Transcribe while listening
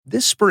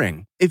This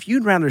spring, if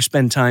you'd rather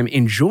spend time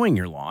enjoying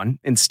your lawn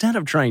instead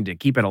of trying to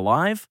keep it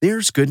alive,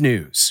 there's good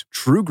news.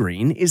 True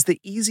Green is the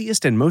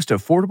easiest and most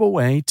affordable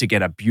way to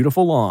get a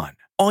beautiful lawn.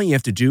 All you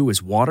have to do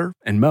is water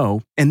and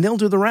mow, and they'll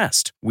do the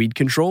rest. Weed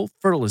control,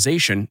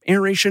 fertilization,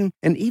 aeration,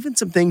 and even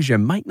some things you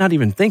might not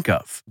even think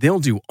of. They'll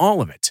do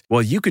all of it,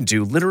 while you can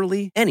do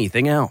literally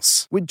anything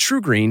else. With True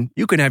Green,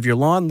 you can have your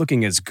lawn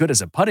looking as good as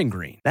a putting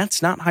green.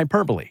 That's not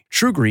hyperbole.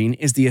 True Green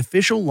is the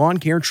official lawn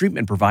care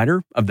treatment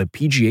provider of the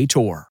PGA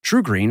Tour.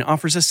 True Green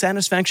offers a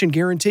satisfaction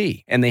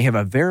guarantee, and they have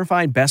a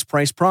verified best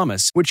price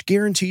promise, which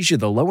guarantees you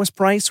the lowest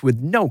price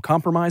with no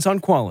compromise on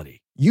quality.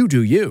 You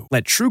do you.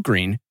 Let True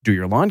Green do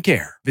your lawn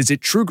care. Visit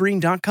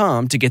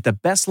TrueGreen.com to get the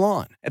best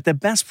lawn at the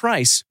best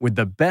price with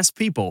the best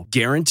people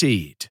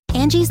guaranteed.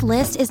 Angie's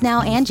List is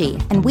now Angie,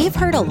 and we've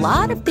heard a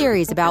lot of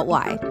theories about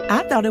why.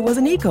 I thought it was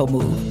an eco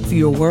move.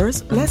 Fewer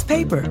words, less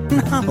paper.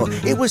 No,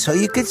 it was so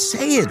you could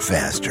say it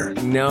faster.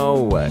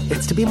 No,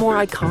 it's to be more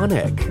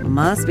iconic.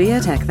 Must be a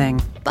tech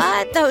thing.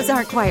 But those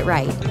aren't quite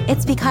right.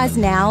 It's because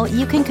now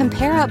you can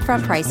compare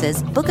upfront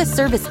prices, book a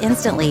service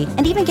instantly,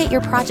 and even get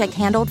your project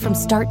handled from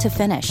start to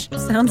finish.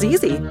 Sounds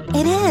easy.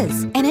 It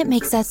is, and it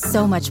makes us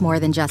so much more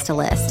than just a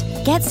list.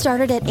 Get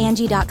started at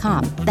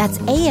Angie.com. That's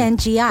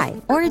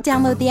ANGI, or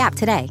download the app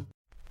today.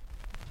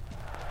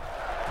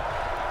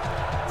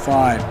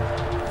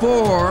 5,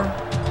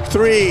 4,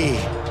 3,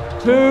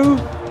 2,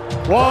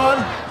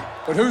 1.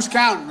 But who's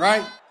counting,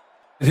 right?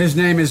 His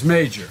name is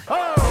Major.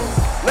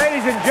 Oh,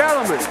 ladies and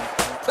gentlemen,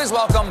 please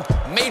welcome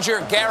Major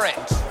Garrett.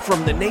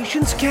 From the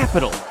nation's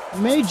capital.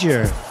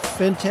 Major,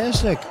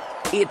 fantastic.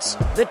 It's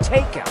The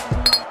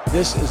Takeout.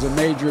 This is a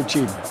major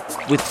achievement.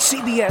 With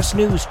CBS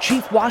News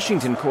Chief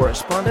Washington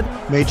Correspondent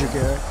Major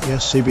Garrett,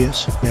 yes,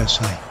 CBS, yes,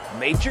 hi.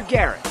 Major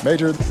Garrett.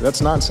 Major,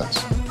 that's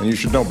nonsense, and you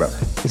should know better.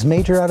 Is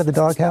Major out of the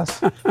doghouse?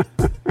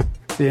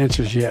 The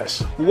answer is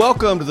yes.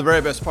 Welcome to the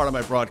very best part of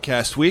my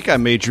broadcast week.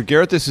 I'm Major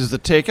Garrett. This is The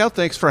Takeout.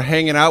 Thanks for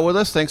hanging out with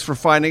us. Thanks for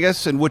finding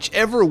us. And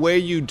whichever way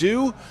you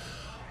do,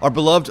 our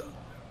beloved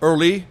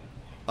early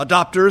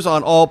adopters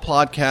on all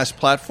podcast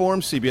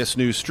platforms, CBS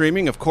News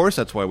streaming, of course.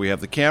 That's why we have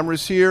the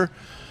cameras here.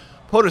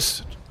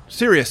 POTUS,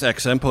 Sirius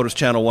XM, POTUS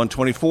Channel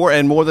 124,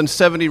 and more than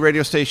 70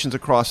 radio stations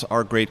across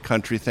our great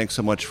country. Thanks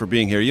so much for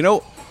being here. You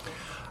know,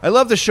 I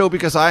love the show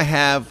because I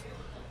have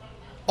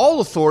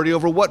all authority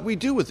over what we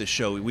do with this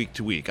show week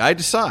to week. I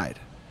decide.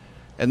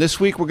 And this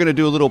week we're going to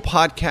do a little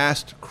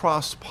podcast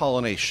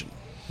cross-pollination.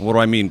 What do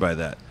I mean by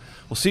that?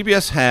 Well,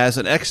 CBS has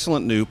an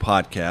excellent new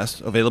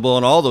podcast available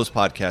on all those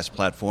podcast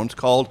platforms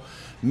called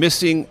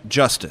Missing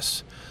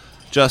Justice.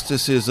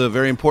 Justice is a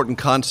very important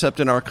concept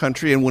in our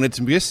country, and when it's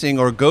missing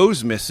or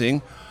goes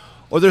missing,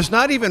 or there's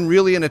not even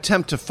really an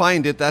attempt to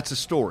find it, that's a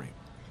story.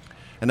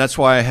 And that's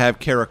why I have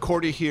Cara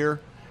Korte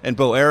here and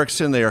Bo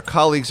Erickson. They are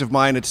colleagues of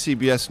mine at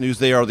CBS News.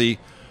 They are the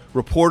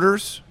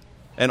reporters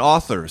and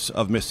authors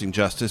of Missing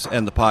Justice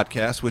and the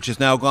podcast, which has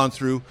now gone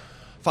through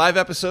 5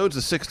 episodes.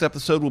 The 6th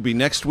episode will be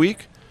next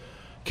week.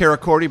 Cara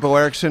Korte, Bo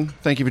Erickson,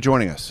 thank you for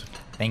joining us.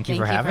 Thank you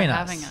for having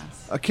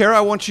us. Cara,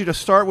 I want you to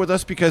start with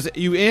us because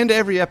you end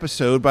every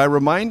episode by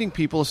reminding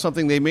people of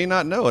something they may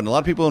not know. And a lot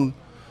of people in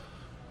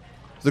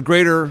the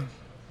greater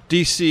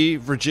D.C.,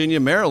 Virginia,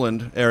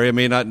 Maryland area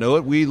may not know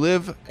it. We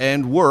live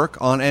and work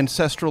on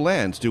ancestral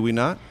lands, do we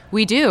not?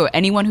 We do.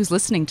 Anyone who's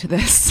listening to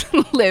this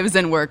lives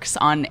and works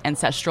on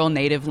ancestral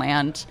native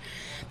land.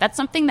 That's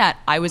something that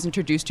I was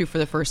introduced to for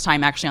the first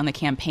time actually on the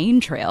campaign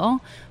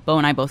trail. Bo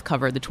and I both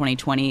covered the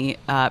 2020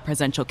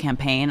 presidential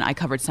campaign. I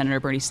covered Senator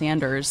Bernie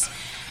Sanders.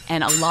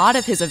 And a lot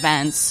of his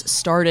events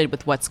started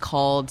with what's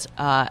called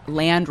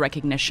land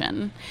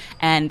recognition.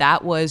 And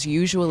that was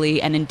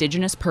usually an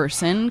indigenous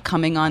person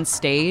coming on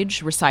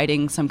stage,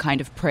 reciting some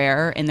kind of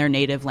prayer in their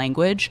native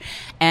language,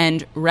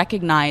 and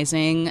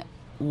recognizing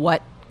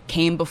what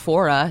came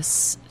before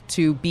us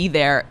to be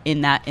there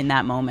in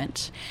that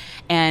moment.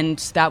 And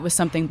that was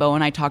something Bo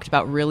and I talked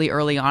about really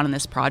early on in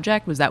this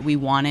project, was that we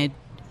wanted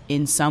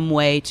in some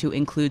way to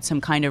include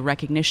some kind of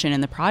recognition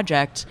in the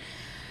project,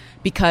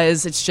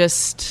 because it's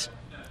just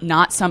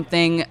not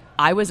something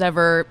I was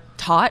ever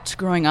taught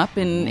growing up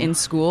in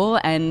school,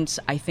 and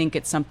I think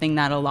it's something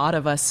that a lot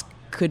of us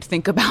could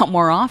think about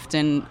more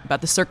often,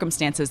 about the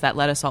circumstances that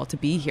led us all to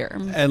be here.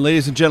 And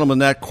ladies and gentlemen,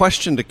 that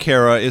question to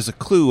Cara is a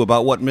clue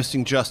about what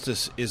Missing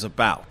Justice is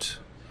about.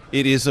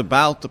 It is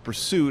about the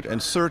pursuit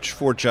and search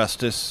for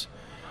justice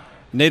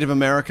in Native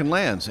American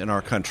lands in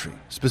our country,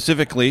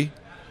 specifically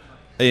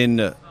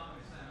in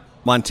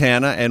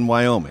Montana and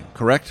Wyoming,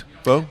 correct,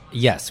 Bo?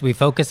 Yes, we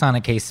focus on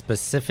a case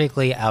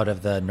specifically out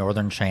of the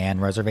Northern Cheyenne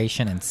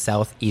Reservation in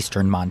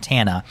southeastern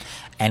Montana,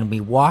 and we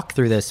walk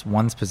through this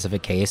one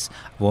specific case,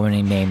 a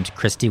woman named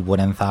Christy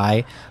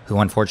Woodenthigh, who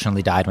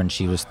unfortunately died when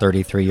she was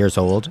 33 years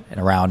old, and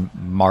around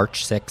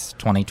March 6,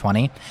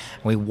 2020.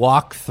 We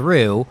walk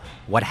through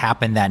what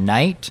happened that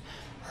night,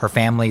 her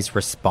family's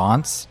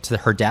response to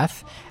her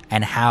death,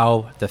 and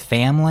how the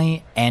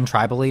family and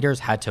tribal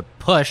leaders had to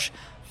push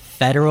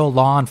federal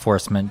law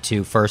enforcement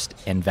to first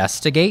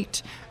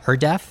investigate her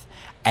death,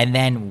 and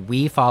then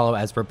we follow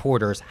as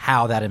reporters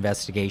how that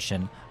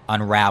investigation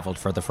unraveled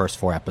for the first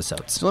 4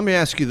 episodes. So let me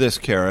ask you this,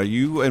 Cara.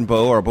 You and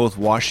Bo are both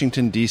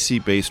Washington,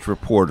 D.C.-based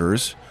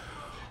reporters.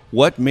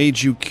 What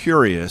made you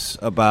curious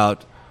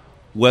about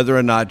whether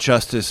or not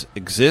justice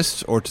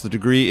exists, or to the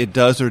degree it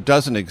does or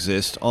doesn't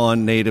exist,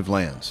 on native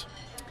lands?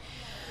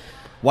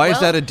 Why is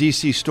that a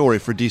D.C. story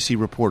for D.C.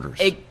 reporters?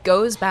 It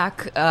goes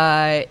back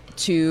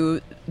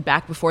to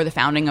back before the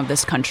founding of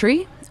this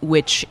country,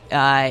 which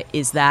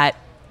is that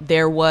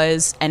there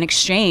was an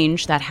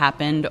exchange that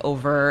happened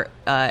over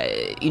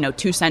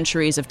 2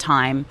 centuries of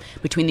time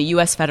between the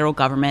U.S. federal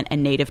government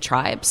and native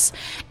tribes.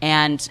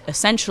 And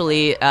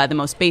essentially, the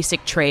most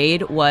basic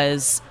trade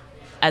was,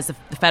 as the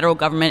federal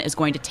government is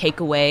going to take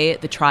away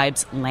the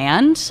tribe's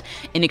land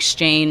in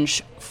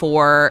exchange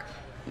for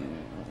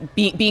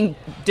being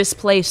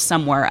displaced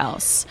somewhere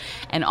else.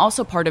 And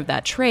also part of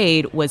that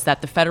trade was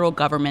that the federal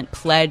government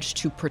pledged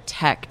to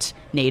protect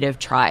native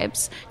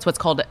tribes. It's what's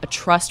called a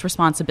trust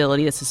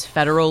responsibility. This is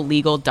federal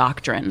legal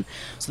doctrine.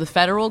 So the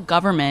federal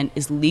government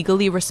is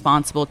legally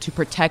responsible to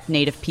protect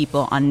native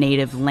people on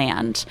native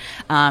land.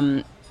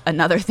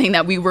 Another thing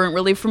that we weren't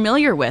really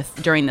familiar with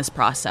during this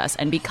process.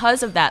 And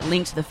because of that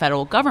link to the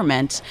federal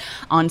government,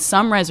 on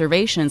some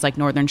reservations like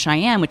Northern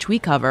Cheyenne, which we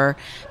cover,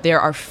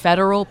 there are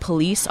federal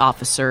police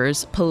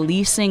officers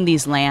policing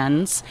these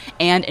lands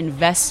and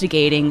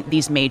investigating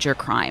these major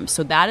crimes.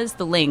 So that is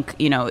the link.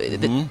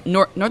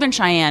 Northern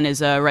Cheyenne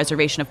is a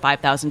reservation of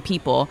 5,000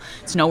 people.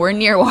 It's nowhere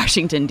near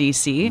Washington,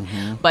 D.C.,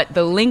 but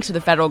the link to the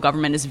federal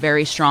government is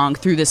very strong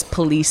through this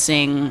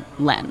policing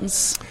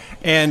lens.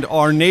 And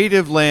are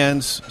native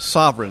lands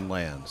sovereign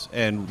lands?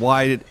 And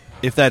why,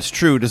 if that's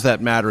true, does that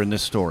matter in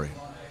this story?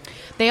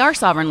 They are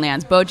sovereign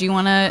lands. Bo, do you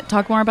want to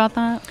talk more about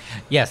that?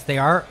 Yes, they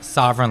are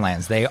sovereign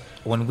lands.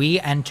 When we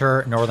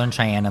enter Northern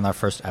Cheyenne in our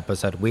first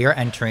episode, we are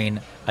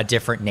entering a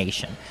different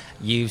nation.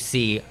 You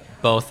see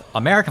both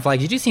American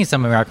flags. You do see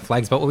some American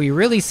flags, but what we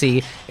really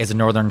see is a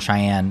Northern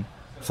Cheyenne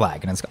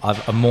flag, and it's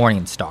a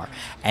morning star,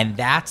 and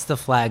that's the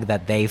flag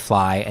that they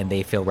fly and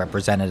they feel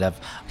representative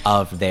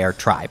of their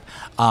tribe.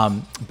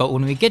 But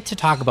when we get to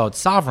talk about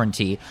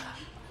sovereignty,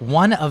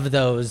 one of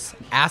those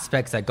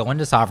aspects that go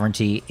into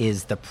sovereignty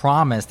is the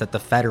promise that the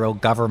federal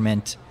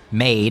government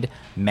made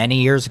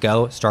many years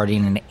ago,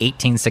 starting in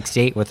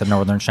 1868 with the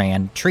Northern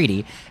Cheyenne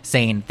Treaty,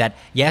 saying that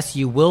yes,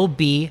 you will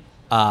be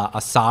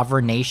a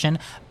sovereign nation,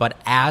 but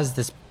as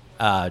this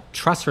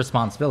trust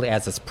responsibility,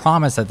 as this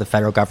promise that the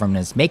federal government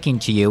is making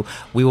to you,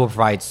 we will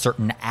provide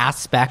certain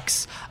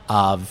aspects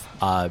of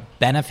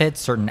benefits,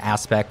 certain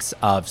aspects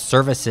of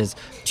services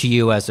to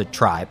you as a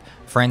tribe.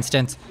 For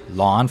instance,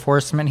 law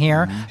enforcement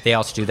here. They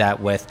also do that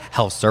with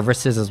health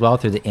services as well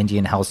through the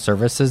Indian Health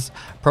Services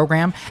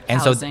Program. And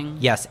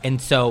housing.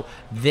 So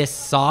this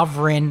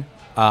sovereign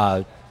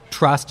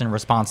trust and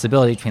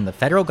responsibility between the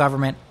federal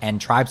government and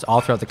tribes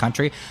all throughout the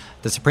country,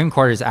 the Supreme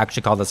Court has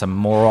actually called this a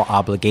moral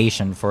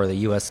obligation for the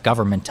U.S.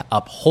 government to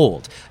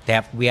uphold.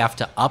 We have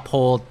to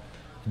uphold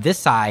this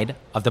side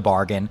of the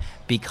bargain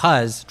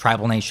because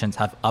tribal nations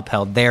have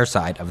upheld their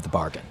side of the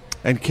bargain.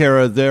 And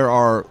Cara, there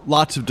are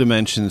lots of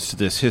dimensions to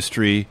this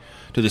history,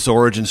 to this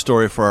origin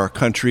story for our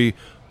country.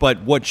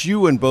 But what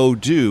you and Bo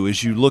do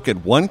is you look at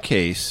one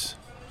case,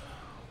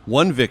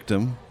 one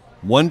victim,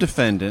 one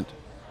defendant,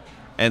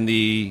 and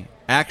the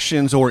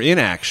actions or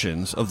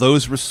inactions of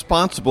those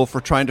responsible for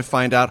trying to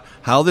find out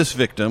how this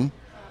victim,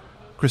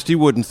 Christy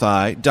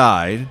Woodenthigh,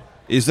 died.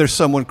 Is there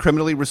someone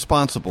criminally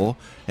responsible?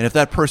 And if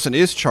that person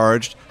is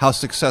charged, how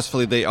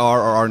successfully they are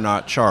or are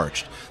not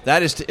charged.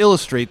 That is to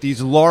illustrate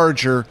these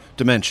larger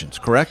dimensions,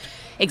 correct?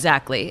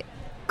 Exactly.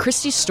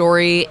 Christy's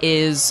story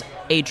is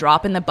a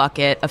drop in the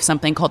bucket of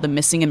something called the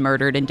missing and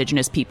murdered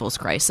Indigenous peoples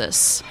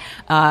crisis,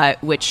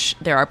 which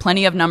there are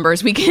plenty of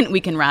numbers we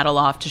can rattle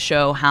off to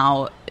show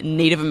how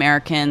Native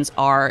Americans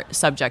are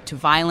subject to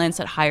violence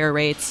at higher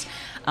rates,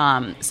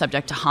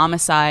 subject to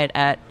homicide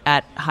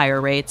at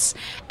higher rates,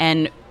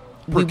 and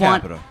per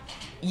capita.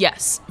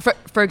 Yes.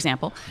 For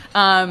example,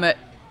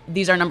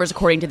 these are numbers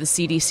according to the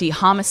CDC.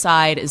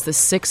 Homicide is the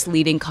 6th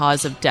leading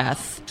cause of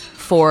death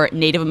for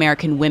Native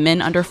American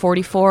women under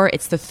 44.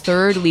 It's the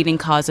 3rd leading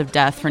cause of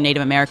death for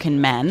Native American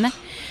men.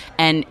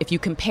 And if you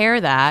compare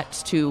that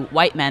to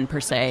white men,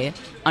 per se,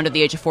 under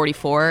the age of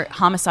 44,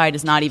 homicide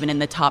is not even in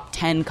the top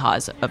 10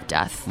 cause of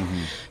death.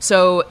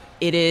 So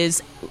it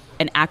is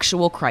an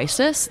actual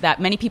crisis that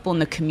many people in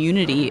the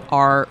community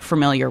are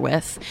familiar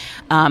with.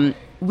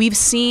 We've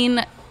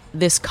seen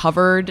this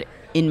covered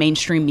in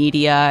mainstream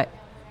media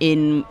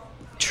in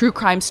true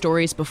crime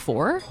stories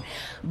before,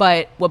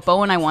 but what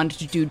Bo and I wanted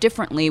to do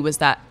differently was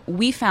that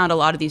we found a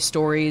lot of these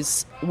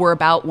stories were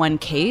about one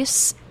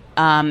case,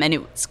 and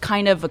it's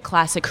kind of a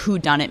classic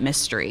whodunit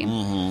mystery.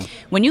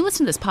 When you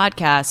listen to this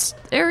podcast,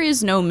 there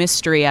is no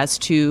mystery as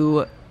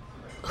to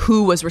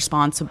who was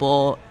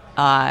responsible,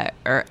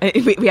 or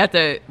we have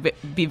to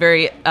be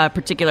very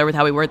particular with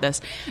how we word this.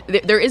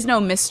 There is no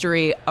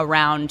mystery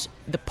around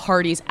the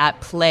parties at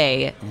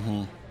play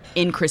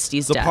in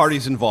Christy's death. The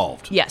parties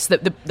involved. Yes,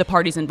 the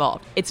parties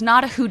involved. It's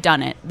not a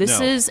whodunit. This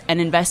is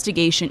an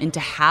investigation into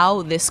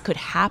how this could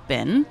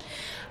happen,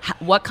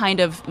 what kind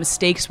of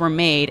mistakes were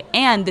made,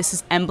 and this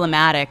is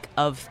emblematic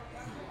of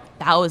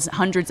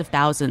hundreds of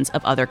thousands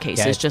of other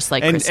cases, just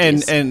like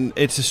Christie's. And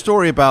it's a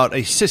story about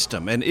a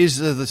system, and is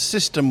the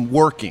system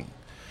working?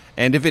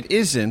 And if it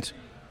isn't,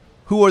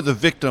 who are the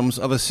victims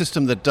of a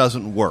system that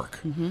doesn't work?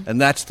 Mm-hmm. And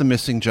that's the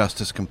missing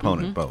justice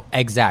component, Bo.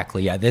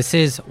 Exactly, yeah. This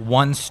is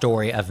one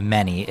story of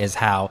many, is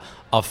how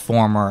a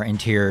former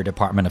Interior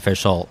Department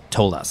official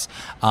told us.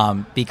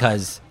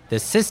 Because the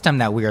system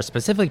that we are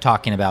specifically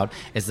talking about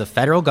is the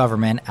federal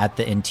government at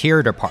the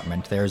Interior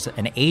Department. There's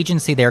an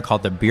agency there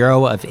called the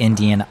Bureau of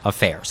Indian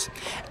Affairs.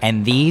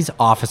 And these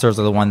officers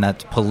are the one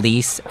that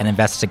police and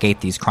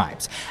investigate these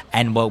crimes.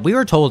 And what we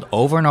were told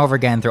over and over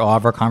again through all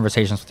of our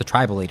conversations with the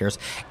tribal leaders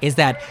is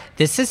that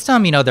the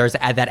system, there's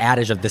that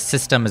adage of the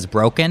system is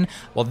broken.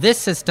 Well, this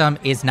system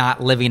is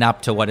not living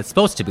up to what it's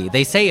supposed to be.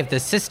 They say if the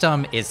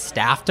system is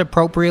staffed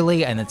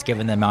appropriately and it's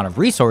given the amount of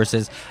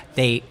resources,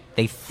 they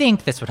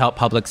think this would help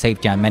public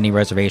safety on many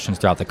reservations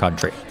throughout the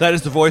country. That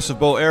is the voice of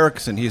Bo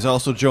Erickson. He's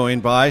also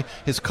joined by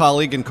his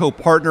colleague and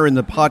co-partner in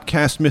the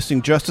podcast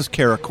Missing Justice,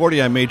 Cara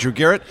Korte. I'm Major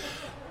Garrett.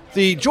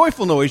 The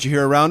joyful noise you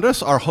hear around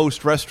us, our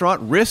host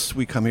restaurant, Riss.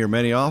 We come here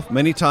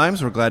many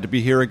times. We're glad to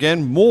be here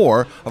again.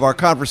 More of our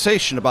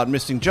conversation about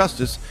missing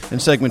justice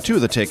in segment 2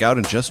 of The Takeout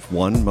in just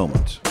one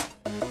moment.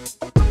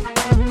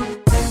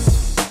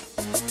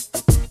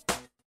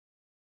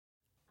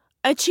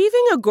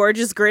 Achieving a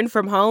gorgeous grin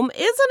from home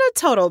isn't a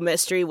total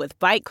mystery with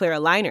Bite Clear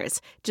aligners.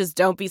 Just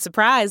don't be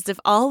surprised if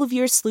all of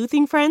your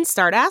sleuthing friends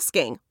start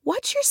asking,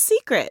 "What's your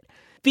secret?"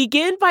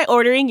 Begin by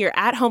ordering your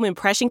at-home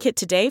impression kit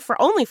today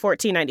for only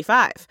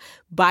 $14.95.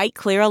 Bite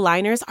Clear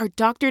aligners are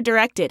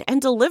doctor-directed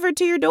and delivered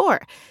to your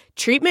door.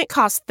 Treatment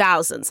costs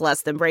thousands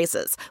less than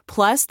braces.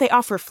 Plus, they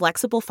offer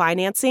flexible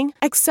financing,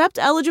 accept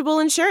eligible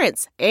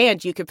insurance,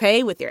 and you can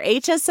pay with your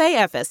HSA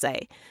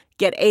FSA.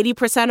 Get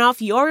 80% off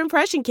your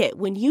impression kit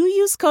when you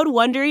use code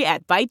WONDERY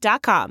at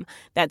Byte.com.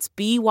 That's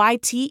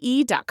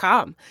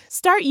BYTE.com.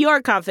 Start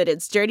your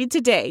confidence journey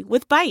today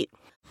with Byte.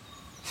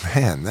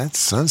 Man, that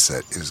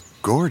sunset is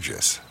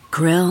gorgeous.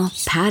 Grill,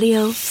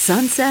 patio,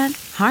 sunset.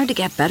 Hard to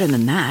get better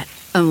than that.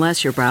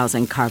 Unless you're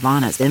browsing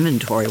Carvana's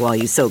inventory while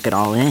you soak it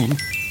all in.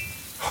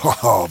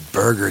 Oh,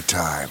 burger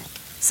time.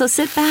 So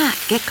sit back,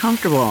 get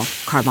comfortable.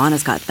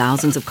 Carvana's got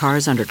thousands of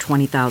cars under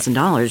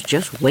 $20,000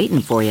 just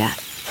waiting for you.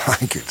 I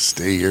could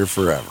stay here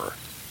forever.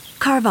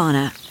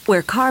 Carvana,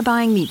 where car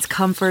buying meets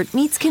comfort,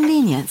 meets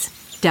convenience.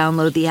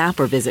 Download the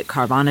app or visit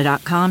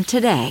Carvana.com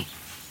today.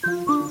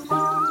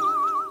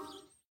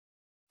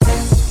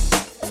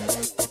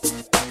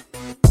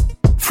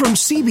 From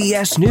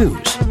CBS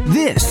News,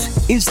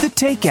 this is The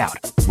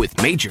Takeout with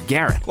Major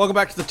Garrett. Welcome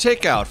back to The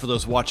Takeout. For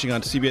those watching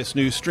on CBS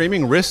News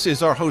streaming, Riss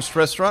is our host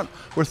restaurant.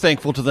 We're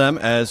thankful to them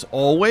as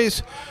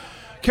always.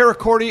 Cara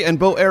Korte and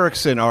Bo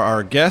Erickson are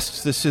our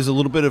guests. This is a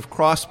little bit of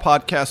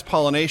cross-podcast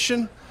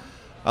pollination.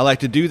 I like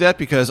to do that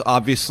because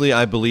obviously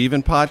I believe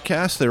in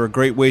podcasts. They're a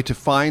great way to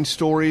find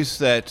stories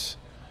that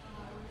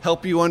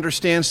help you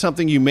understand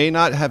something you may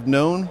not have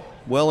known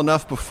well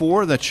enough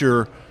before that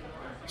you're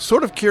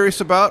sort of curious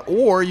about,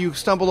 or you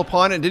stumble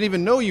upon it and didn't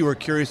even know you were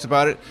curious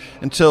about it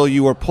until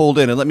you were pulled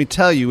in. And let me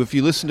tell you, if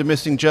you listen to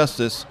Missing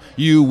Justice,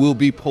 you will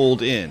be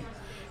pulled in.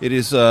 It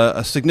is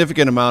a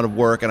significant amount of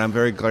work, and I'm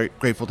very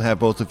grateful to have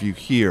both of you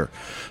here.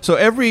 So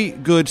every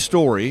good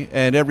story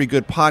and every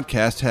good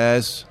podcast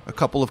has a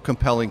couple of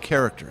compelling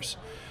characters.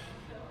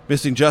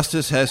 Missing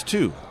Justice has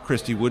two.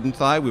 Christy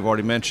Woodenthigh, we've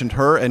already mentioned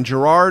her, and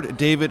Gerard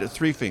David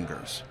Three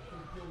Fingers.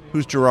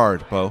 Who's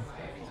Gerard, Bo?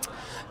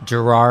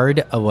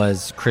 Gerard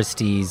was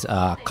Christie's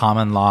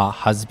common-law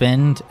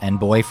husband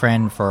and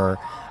boyfriend for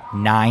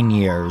 9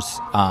 years,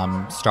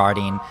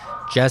 starting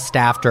just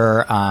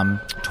after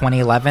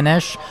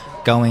 2011-ish,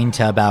 going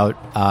to about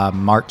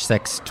March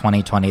 6,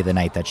 2020, the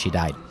night that she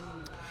died.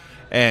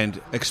 And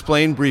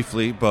explain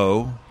briefly,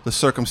 Bo, the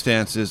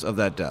circumstances of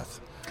that death.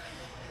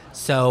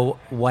 So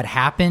what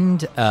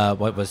happened,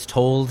 what was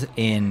told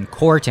in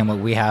court and what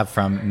we have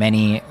from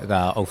many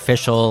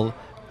official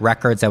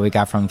records that we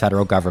got from the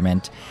federal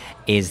government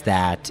is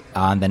that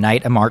on the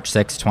night of March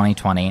 6,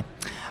 2020,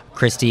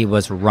 Christy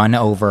was run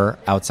over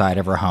outside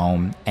of her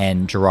home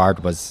and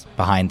Gerard was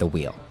behind the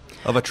wheel.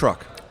 Of a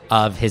truck?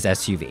 Of his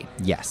SUV,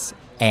 yes.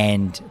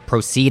 And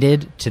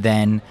proceeded to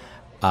then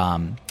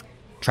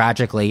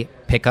tragically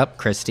pick up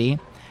Christy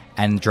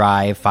and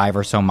drive 5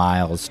 or so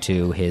miles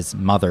to his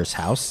mother's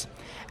house.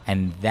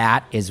 And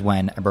that is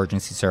when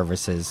emergency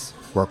services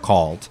were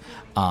called.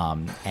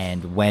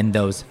 And when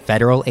those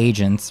federal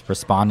agents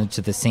responded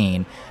to the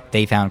scene,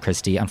 they found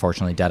Christy,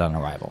 unfortunately, dead on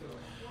arrival.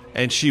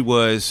 And she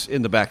was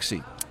in the back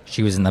seat?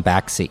 She was in the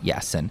back seat,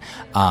 yes. And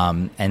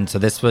so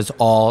this was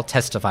all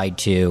testified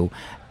to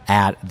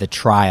at the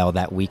trial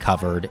that we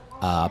covered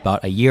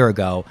about a year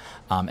ago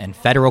in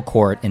federal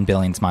court in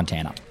Billings,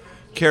 Montana.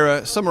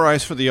 Cara,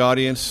 summarize for the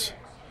audience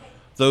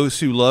those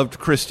who loved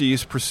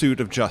Christy's pursuit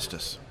of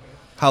justice,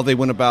 how they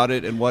went about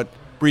it, and what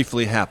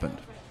briefly happened.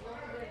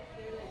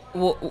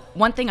 Well,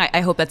 one thing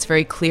I hope that's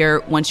very clear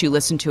once you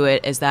listen to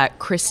it is that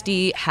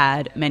Christy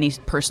had many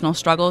personal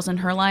struggles in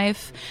her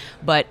life,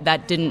 but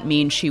that didn't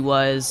mean she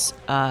was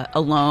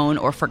alone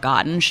or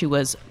forgotten. She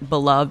was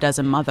beloved as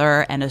a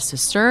mother and a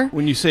sister.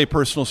 When you say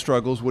personal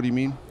struggles, what do you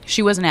mean?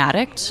 She was an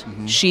addict.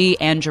 Mm-hmm. She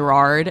and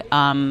Gerard,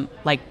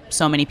 like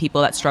so many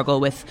people that struggle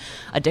with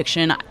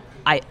addiction,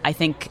 I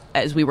think,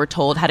 as we were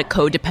told, had a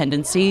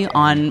codependency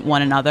on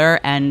one another,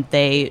 and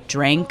they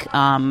drank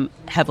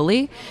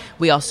heavily.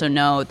 We also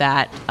know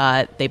that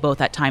they both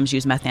at times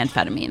used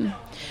methamphetamine.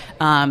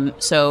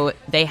 So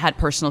they had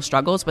personal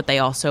struggles, but they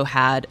also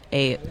had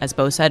as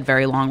Bo said,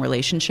 very long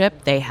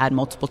relationship. They had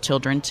multiple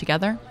children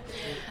together.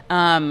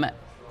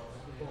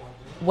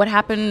 What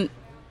happened...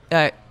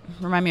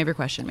 remind me of your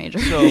question, Major.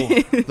 So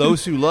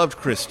those who loved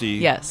Christy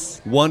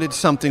yes. wanted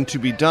something to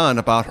be done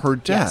about her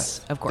death.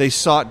 Yes, of course. They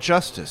sought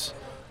justice.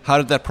 How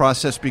did that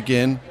process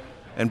begin?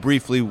 And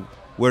briefly,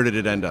 where did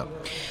it end up?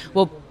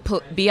 Well,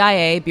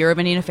 BIA, Bureau of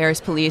Indian Affairs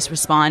Police,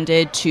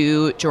 responded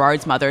to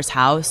Gerard's mother's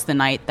house the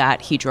night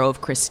that he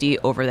drove Christy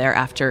over there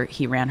after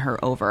he ran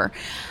her over.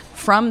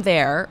 From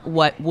there,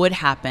 what would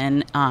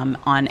happen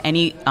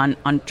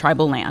on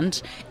tribal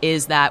land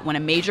is that when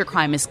a major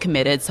crime is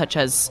committed, such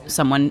as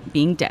someone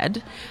being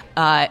dead,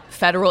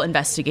 federal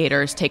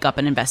investigators take up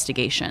an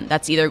investigation.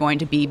 That's either going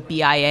to be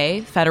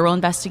BIA federal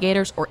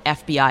investigators or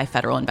FBI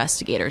federal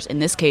investigators. In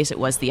this case, it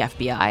was the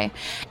FBI.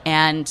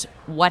 And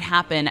what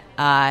happened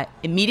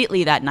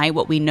immediately that night,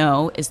 what we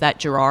know is that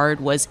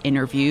Gerard was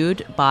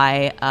interviewed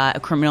by a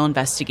criminal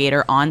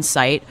investigator on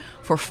site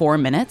for 4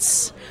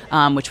 minutes,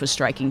 which was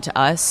striking to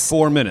us.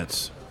 4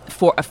 minutes.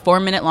 For a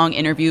 4-minute long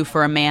interview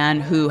for a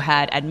man who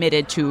had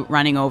admitted to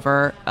running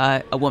over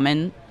a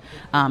woman.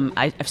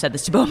 I've said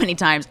this to Bo many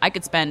times. I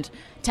could spend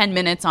 10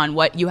 minutes on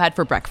what you had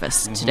for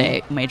breakfast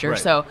today, Major. Right.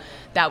 So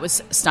that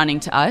was stunning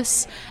to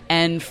us.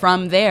 And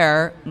from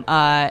there,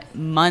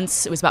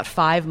 it was about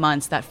 5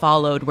 months that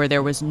followed where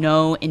there was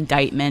no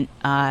indictment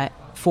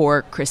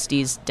for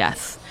Christy's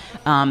death.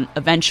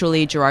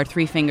 Eventually, Gerard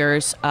Three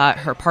Fingers,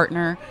 her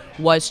partner,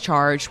 was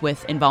charged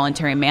with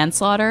involuntary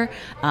manslaughter,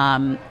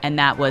 and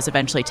that was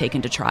eventually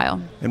taken to trial.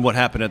 And what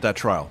happened at that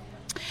trial?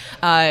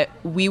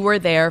 We were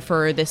there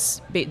for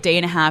this day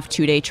and a half,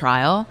 2-day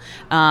trial.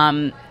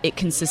 It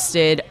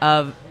consisted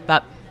of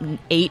about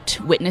 8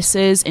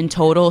 witnesses in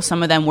total.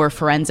 Some of them were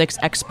forensics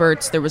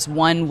experts. There was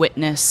one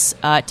witness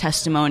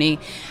testimony,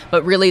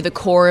 but really the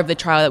core of the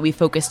trial that we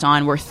focused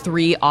on were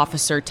 3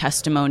 officer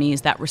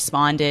testimonies that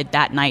responded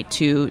that night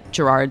to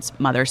Gerard's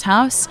mother's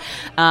house.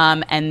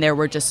 And there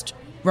were just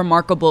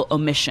remarkable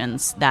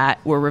omissions that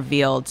were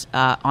revealed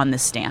on the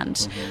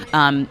stand.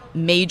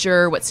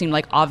 Major, what seemed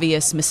like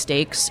obvious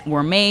mistakes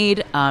were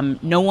made.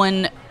 No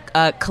one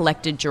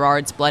collected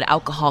Gerard's blood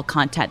alcohol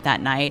content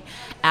that night.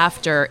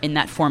 After, in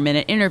that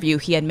 4-minute interview,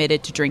 he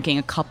admitted to drinking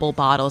a couple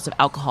bottles of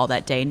alcohol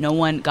that day. No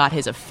one got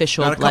his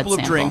official blood sample. Not a couple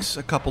of drinks,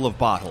 a couple of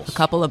bottles. A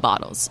couple of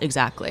bottles,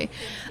 exactly.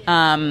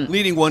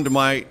 Leading one to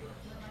my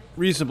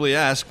reasonably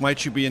ask,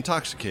 might you be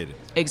intoxicated?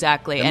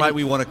 Exactly. And might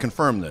we want to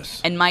confirm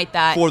this? And might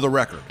that... For the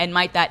record. And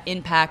might that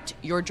impact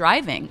your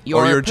driving,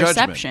 your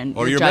perception, judgment,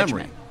 or your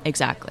judgment. memory?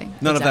 Exactly.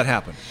 None of that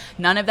happened.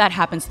 None of that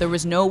happens. There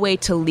was no way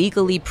to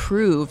legally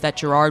prove that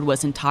Gerard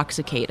was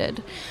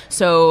intoxicated.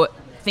 So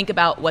think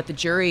about what the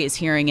jury is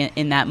hearing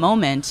in that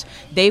moment.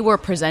 They were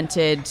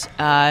presented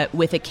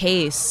with a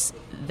case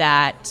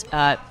that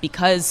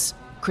because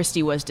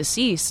Christy was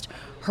deceased,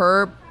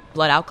 her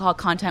blood alcohol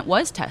content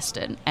was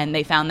tested, and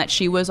they found that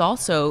she was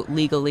also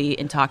legally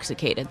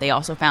intoxicated. They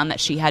also found that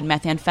she had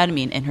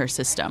methamphetamine in her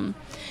system.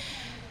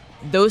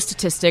 Those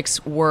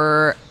statistics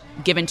were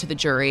given to the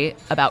jury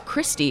about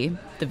Christy,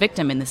 the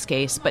victim in this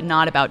case, but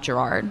not about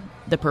Gerard,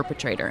 the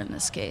perpetrator in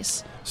this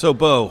case. So,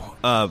 Bo,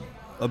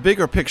 a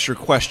bigger picture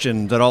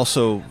question that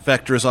also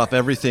vectors off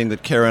everything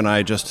that Cara and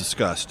I just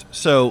discussed.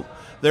 So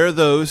there are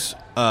those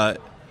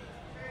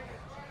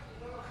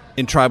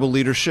in tribal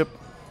leadership,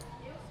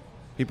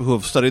 people who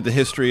have studied the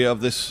history of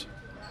this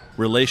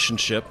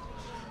relationship,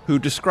 who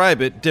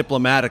describe it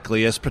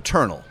diplomatically as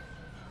paternal.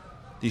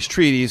 These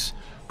treaties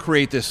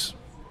create this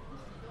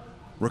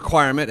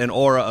requirement, an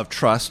aura of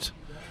trust,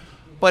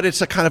 but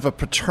it's a kind of a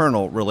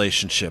paternal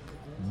relationship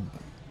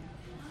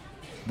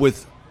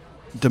with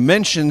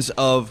dimensions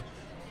of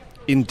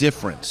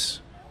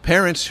indifference.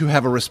 Parents who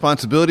have a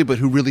responsibility but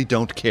who really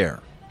don't care.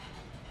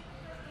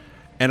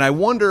 And I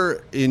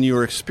wonder, in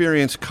your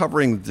experience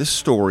covering this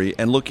story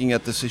and looking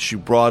at this issue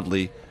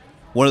broadly,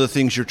 one of the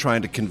things you're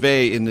trying to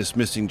convey in this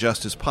Missing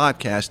Justice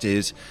podcast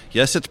is,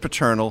 yes, it's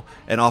paternal,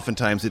 and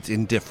oftentimes it's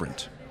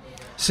indifferent,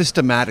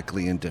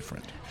 systematically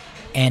indifferent.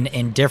 And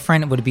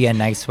indifferent would be a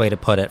nice way to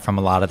put it from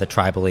a lot of the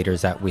tribal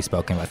leaders that we've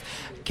spoken with.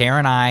 Cara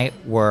and I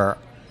were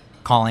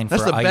calling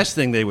That's for... the best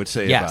thing they would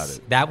say about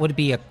it. That would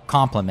be a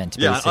compliment,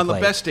 basically. Yeah, on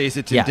the best days,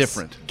 it's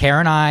indifferent. Cara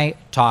and I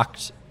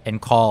talked and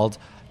called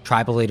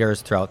tribal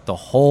leaders throughout the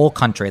whole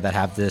country that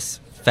have this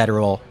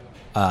federal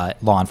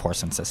law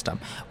enforcement system.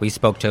 We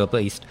spoke to at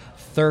least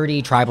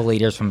 30 tribal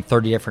leaders from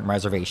 30 different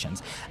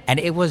reservations. And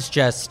it was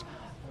just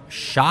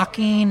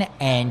shocking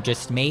and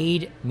just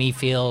made me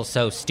feel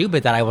so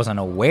stupid that I wasn't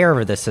aware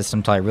of this system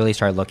until I really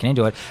started looking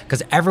into it,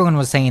 because everyone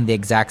was saying the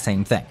exact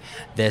same thing.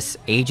 This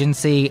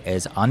agency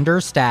is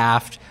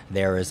understaffed.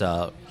 There is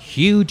a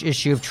huge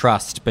issue of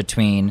trust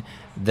between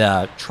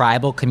the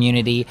tribal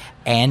community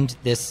and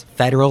this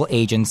federal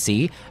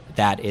agency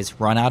that is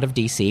run out of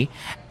D.C.,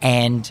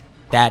 and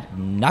that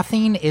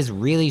nothing is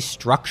really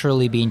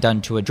structurally being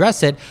done to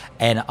address it.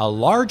 And a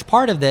large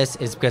part of this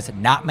is because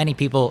not many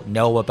people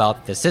know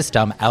about the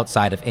system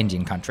outside of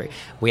Indian country.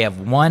 We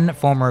have one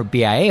former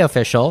BIA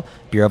official,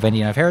 Bureau of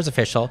Indian Affairs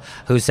official,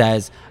 who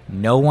says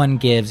no one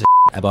gives a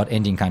about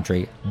Indian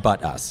country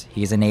but us.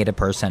 He's a native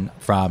person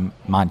from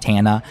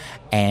Montana,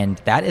 and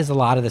that is a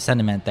lot of the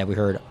sentiment that we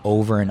heard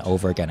over and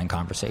over again in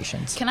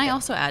conversations. Can I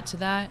also add to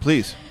that?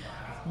 Please.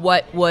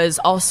 What was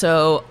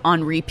also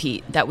on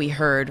repeat that we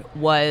heard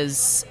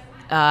was,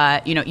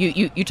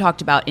 you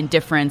talked about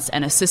indifference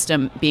and a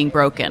system being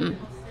broken.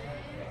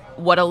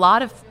 What a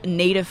lot of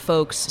Native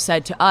folks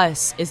said to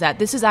us is that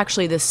this is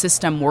actually the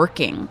system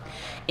working,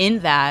 in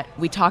that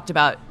we talked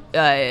about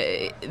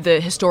the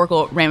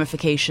historical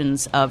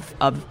ramifications of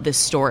this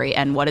story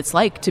and what it's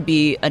like to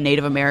be a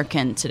Native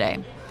American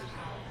today.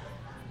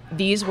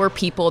 These were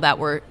people that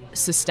were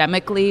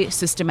systematically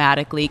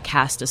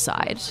cast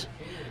aside.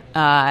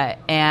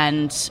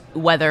 And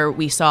whether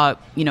we saw,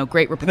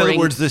 great reporting. In other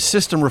words, the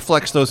system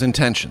reflects those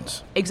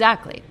intentions.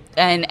 Exactly.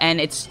 And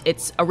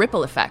it's a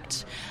ripple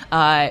effect.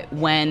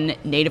 When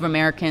Native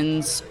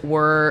Americans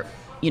were,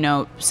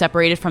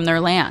 separated from their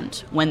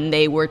land, when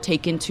they were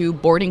taken to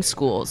boarding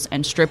schools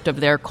and stripped of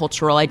their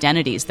cultural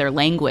identities, their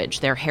language,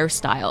 their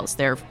hairstyles,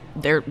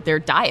 their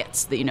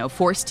diets,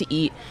 forced to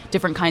eat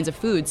different kinds of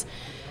foods.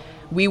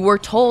 We were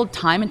told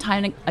time and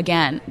time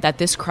again that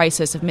this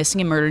crisis of missing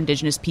and murdered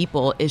Indigenous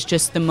people is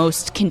just the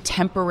most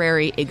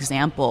contemporary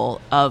example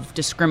of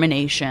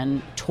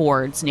discrimination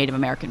towards Native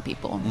American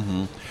people.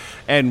 Mm-hmm.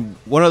 And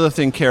one other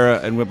thing, Cara,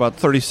 and about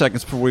 30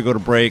 seconds before we go to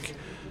break,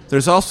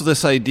 there's also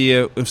this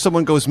idea, if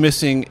someone goes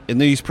missing in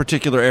these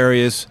particular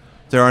areas,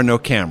 there are no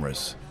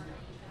cameras.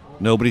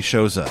 Nobody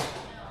shows up.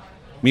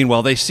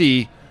 Meanwhile, they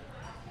see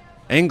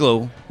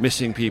Anglo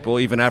missing people,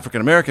 even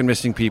African-American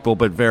missing people,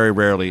 but very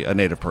rarely a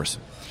Native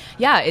person.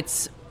 Yeah,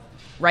 it's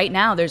right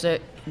now there's a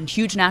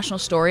huge national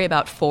story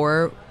about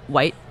 4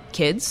 white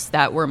kids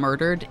that were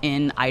murdered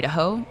in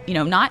Idaho.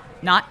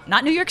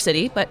 Not New York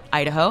City, but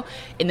Idaho.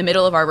 In the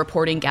middle of our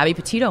reporting, Gabby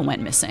Petito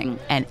went missing.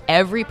 And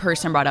every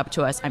person brought up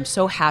to us, I'm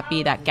so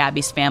happy that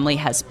Gabby's family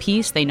has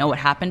peace. They know what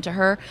happened to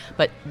her,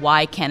 but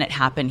why can't it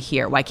happen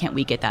here? Why can't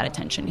we get that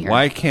attention here?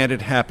 Why can't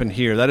it happen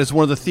here? That is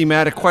one of the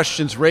thematic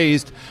questions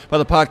raised by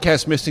the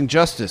podcast Missing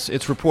Justice.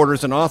 Its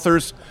reporters and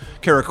authors,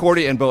 Cara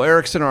Korte and Bo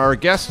Erickson, are our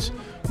guests.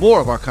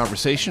 More of our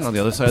conversation on the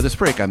other side of this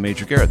break. I'm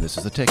Major Garrett. This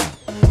is The Takeout.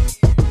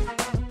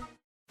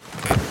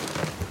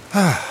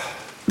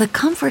 The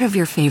comfort of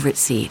your favorite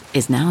seat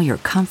is now your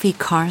comfy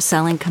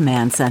car-selling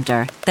command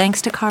center,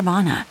 thanks to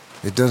Carvana.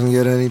 It doesn't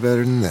get any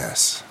better than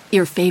this.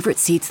 Your favorite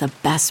seat's the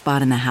best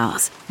spot in the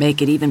house.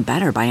 Make it even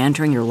better by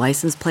entering your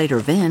license plate or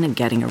VIN and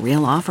getting a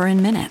real offer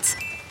in minutes.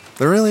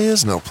 There really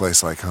is no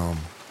place like home.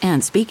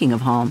 And speaking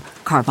of home,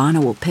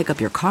 Carvana will pick up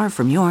your car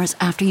from yours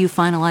after you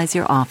finalize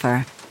your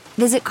offer.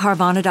 Visit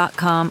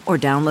Carvana.com or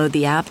download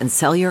the app and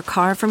sell your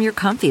car from your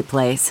comfy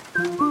place.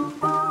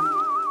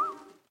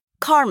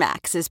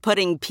 CarMax is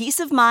putting peace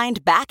of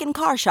mind back in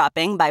car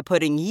shopping by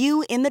putting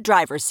you in the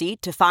driver's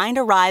seat to find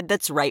a ride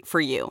that's right for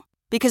you.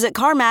 Because at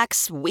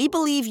CarMax, we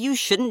believe you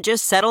shouldn't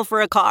just settle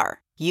for a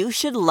car. You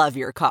should love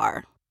your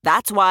car.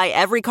 That's why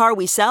every car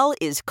we sell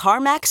is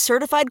CarMax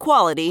certified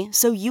quality,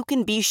 so you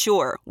can be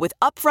sure with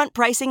upfront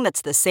pricing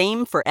that's the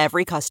same for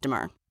every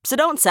customer. So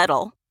don't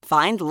settle.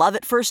 Find love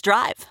at first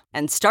drive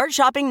and start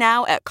shopping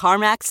now at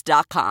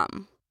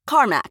CarMax.com.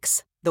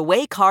 CarMax, the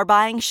way car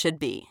buying should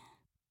be.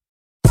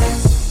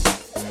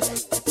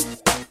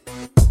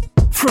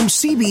 From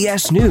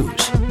CBS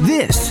News,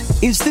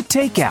 this is The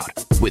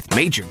Takeout with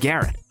Major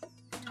Garrett.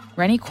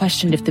 Rennie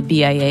questioned if the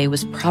BIA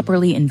was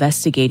properly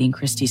investigating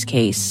Christie's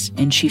case,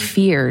 and she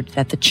feared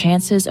that the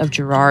chances of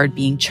Gerard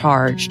being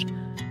charged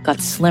got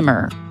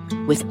slimmer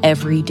with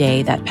every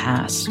day that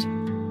passed.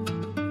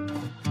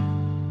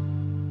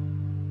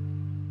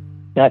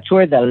 That's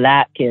where the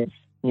lack is,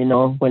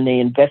 when they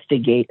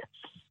investigate.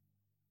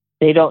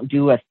 They don't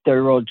do a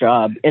thorough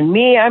job. And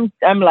me, I'm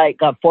like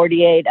a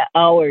 48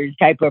 hours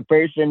type of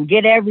person.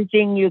 Get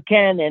everything you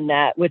can in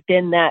that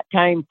within that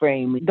time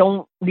frame.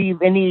 Don't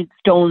leave any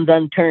stones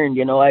unturned.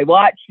 I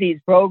watch these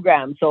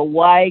programs, so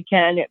why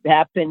can't it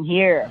happen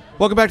here?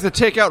 Welcome back to The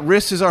Takeout.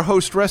 Riss is our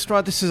host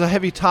restaurant. This is a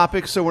heavy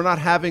topic, so we're not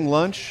having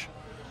lunch.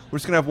 We're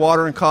just going to have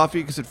water and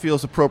coffee because it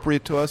feels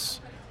appropriate to us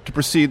to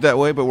proceed that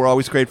way, but we're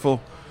always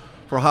grateful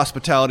for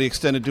hospitality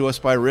extended to us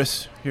by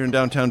Riss here in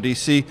downtown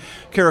D.C.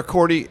 Cara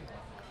Korte,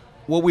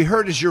 what we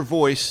heard is your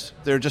voice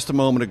there just a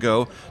moment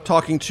ago,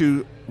 talking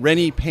to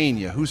Rennie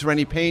Pena. Who's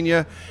Rennie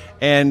Pena?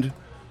 And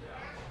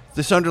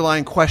this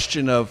underlying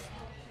question of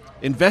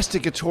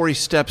investigatory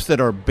steps that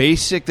are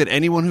basic, that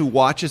anyone who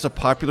watches a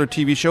popular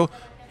TV show,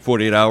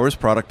 48 Hours,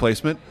 product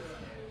placement,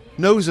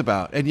 knows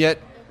about, and yet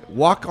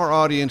walk our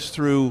audience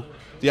through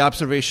the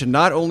observation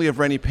not only of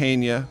Rennie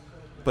Pena,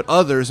 but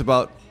others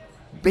about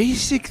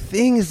basic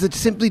things that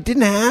simply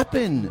didn't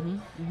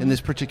happen in this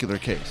particular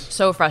case.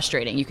 So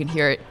frustrating. You can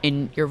hear it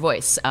in your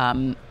voice.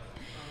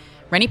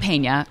 Rennie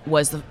Pena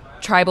was the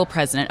tribal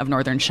president of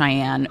Northern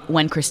Cheyenne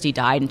when Christy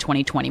died in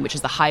 2020, which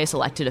is the highest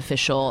elected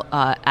official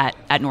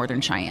at Northern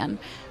Cheyenne.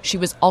 She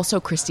was also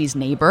Christy's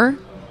neighbor.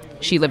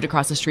 She lived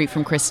across the street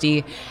from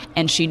Christy,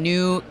 and she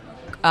knew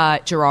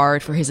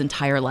Gerard for his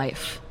entire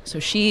life. So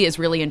she is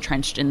really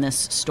entrenched in this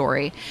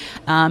story.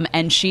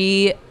 And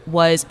she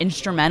was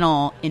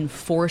instrumental in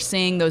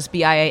forcing those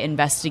BIA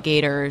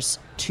investigators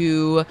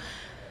to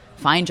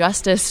find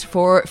justice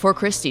for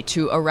Christy,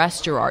 to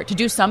arrest Gerard, to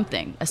do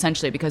something,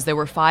 essentially, because there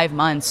were 5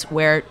 months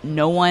where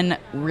no one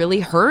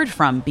really heard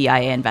from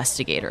BIA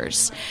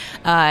investigators.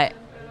 I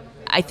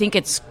think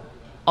it's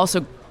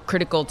also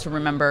critical to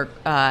remember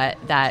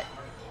that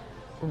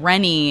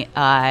Rennie...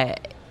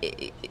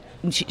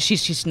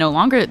 She's no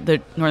longer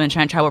the Northern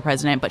Cheyenne tribal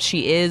president, but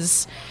she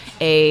is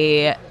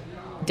a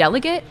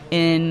delegate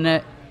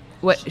in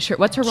what's her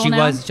role now?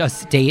 She was a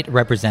state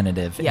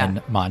representative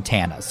in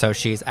Montana, so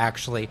she's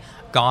actually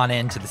gone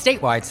into the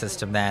statewide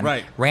system.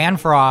 Then ran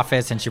for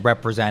office, and she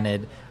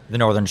represented the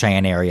Northern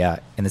Cheyenne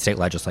area in the state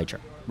legislature.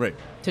 Right.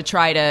 To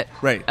try to,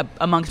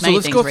 amongst many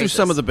things, so let's go through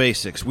some of the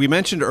basics. We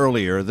mentioned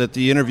earlier that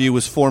the interview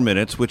was 4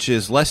 minutes, which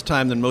is less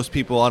time than most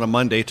people on a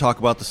Monday talk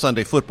about the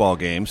Sunday football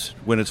games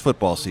when it's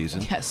football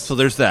season. Yes. So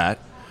there's that.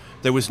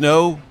 There was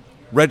no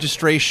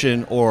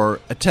registration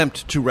or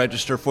attempt to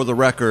register for the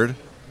record.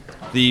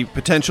 The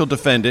potential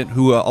defendant,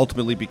 who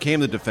ultimately became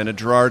the defendant,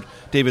 Gerard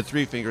David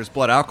Three Fingers'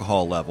 blood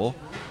alcohol level.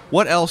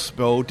 What else,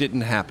 Bo,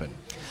 didn't happen?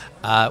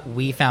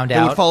 We found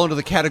out... It would fall into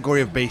the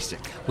category of basic.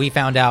 We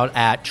found out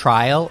at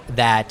trial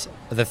that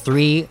the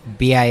 3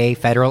 BIA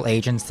federal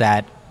agents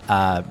that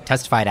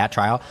testified at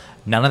trial,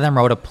 none of them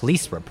wrote a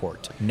police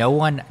report. No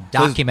one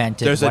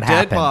documented what happened.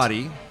 There's a dead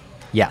body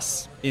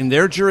Yes. in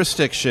their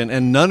jurisdiction,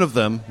 and none of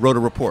them wrote a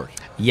report.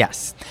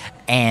 Yes.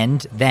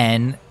 And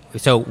then...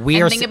 So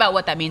think about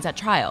what that means at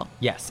trial.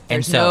 Yes.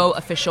 There's no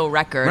official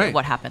record of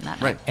what happened that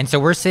night. And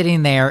so we're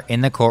sitting there in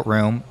the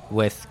courtroom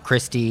with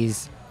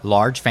Christy's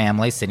large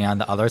family sitting on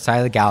the other side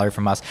of the gallery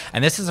from us.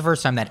 And this is the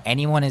first time that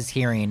anyone is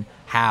hearing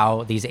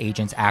how these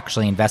agents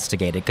actually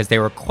investigated, because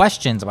there were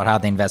questions about how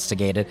they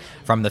investigated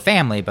from the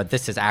family, but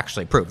this is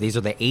actually proof. These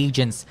are the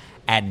agents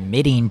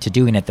admitting to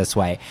doing it this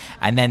way.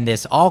 And then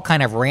this all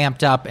kind of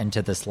ramped up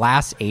into this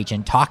last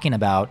agent talking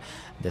about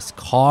this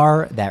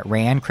car that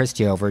ran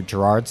Christy over,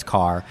 Gerard's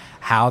car,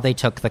 how they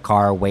took the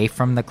car away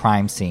from the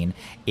crime scene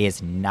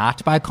is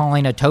not by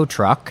calling a tow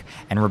truck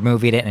and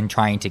removing it and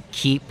trying to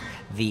keep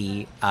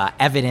the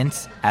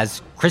evidence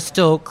as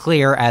crystal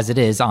clear as it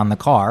is on the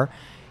car.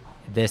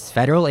 This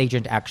federal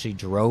agent actually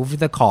drove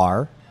the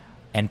car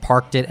and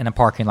parked it in a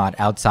parking lot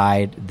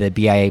outside the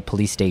BIA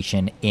police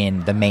station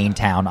in the main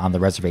town on the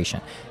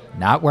reservation.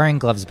 Not wearing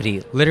gloves, but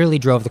he literally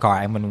drove the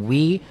car. And when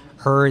we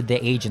heard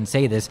the agent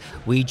say this,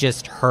 we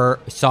just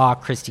saw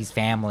Christy's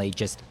family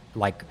just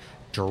like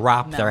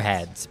drop their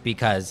heads,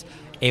 because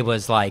it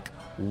was like,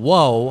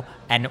 whoa.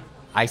 And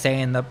I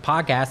say in the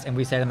podcast, and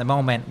we said in the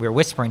moment, we were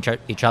whispering to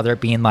each other,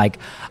 being like,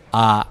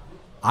 I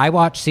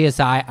watched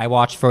CSI, I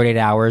watched 48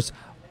 Hours.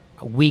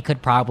 We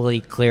could probably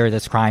clear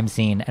this crime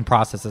scene and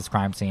process this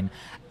crime scene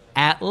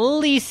at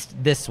least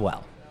this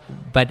well.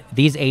 But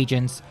these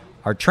agents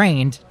are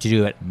trained to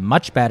do it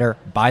much better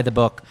by the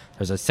book.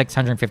 There's a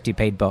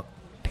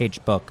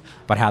 650-page book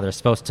about how they're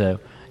supposed to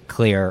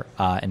clear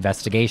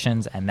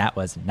investigations, and that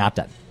was not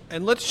done.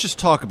 And let's just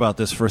talk about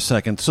this for a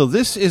second. So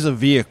this is a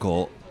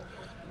vehicle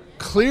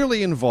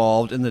clearly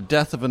involved in the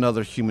death of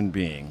another human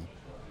being.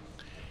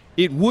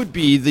 It would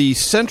be the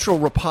central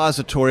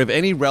repository of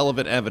any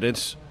relevant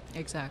evidence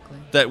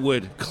that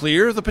would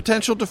clear the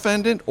potential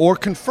defendant or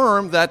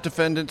confirm that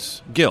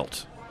defendant's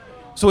guilt.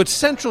 So it's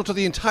central to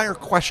the entire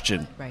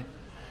question. Right.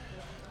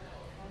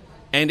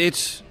 And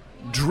it's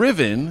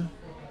driven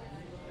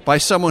by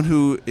someone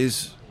who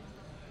is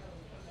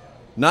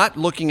not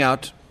looking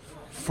out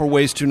for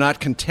ways to not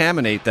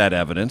contaminate that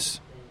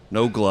evidence,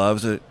 no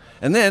gloves, and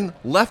then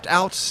left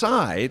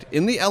outside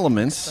in the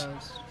elements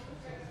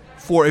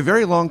for a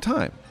very long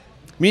time.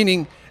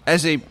 Meaning,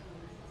 as a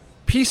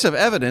piece of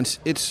evidence,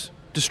 it's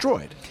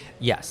destroyed.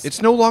 Yes.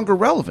 It's no longer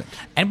relevant.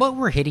 And what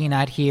we're hitting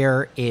at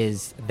here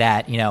is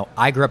that,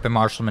 I grew up in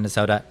Marshall,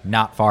 Minnesota,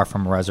 not far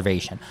from a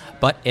reservation.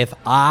 But if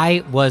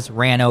I was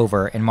ran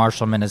over in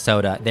Marshall,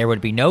 Minnesota, there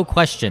would be no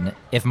question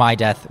if my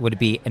death would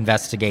be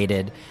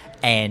investigated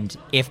and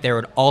if there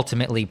would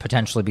ultimately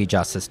potentially be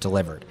justice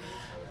delivered.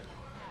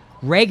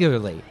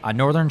 Regularly on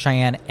Northern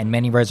Cheyenne and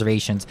many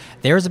reservations,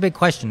 there's a big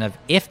question of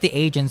if the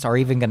agents are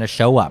even going to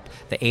show up,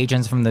 the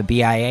agents from the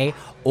BIA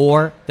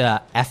or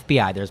the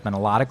FBI. There's been a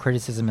lot of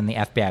criticism in the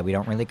FBI. We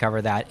don't really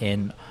cover that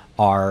in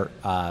our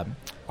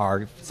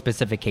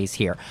specific case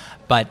here.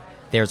 But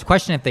there's a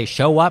question if they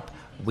show up.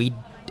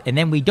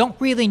 then we don't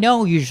really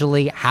know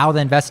usually how the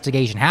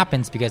investigation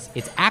happens, because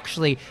it's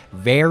actually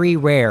very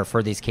rare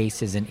for these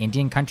cases in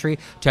Indian country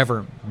to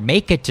ever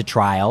make it to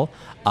trial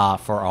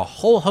for a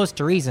whole host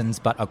of reasons.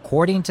 But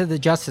according to the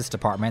Justice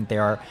Department,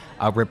 there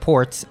are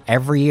reports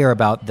every year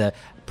about the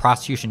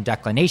prosecution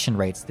declination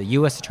rates, the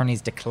U.S.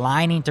 attorneys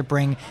declining to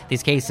bring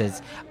these cases.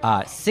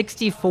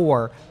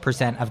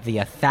 64% of the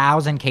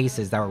 1,000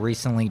 cases that were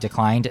recently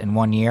declined in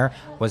 1 year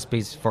was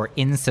for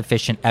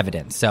insufficient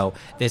evidence. So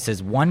this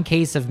is one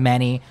case of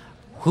many.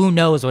 Who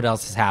knows what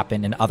else has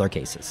happened in other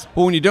cases?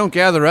 Well, when you don't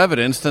gather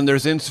evidence, then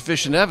there's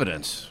insufficient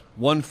evidence.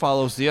 One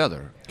follows the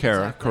other.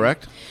 Cara, exactly.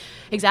 Correct?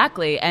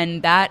 Exactly.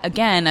 And that,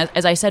 again,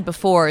 as I said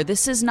before,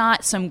 this is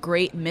not some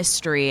great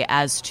mystery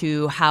as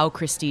to how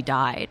Christy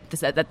died.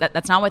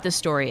 That's not what this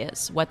story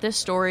is. What this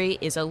story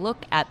is a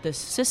look at the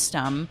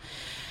system,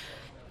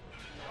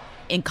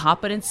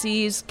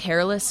 incompetencies,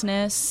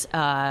 carelessness,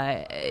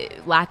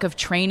 lack of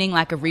training,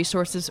 lack of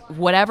resources,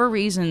 whatever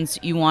reasons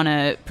you want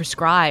to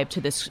prescribe to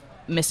this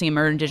missing and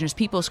murdered Indigenous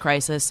peoples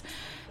crisis.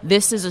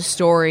 This is a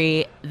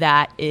story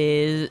that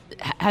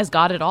has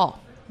got it all,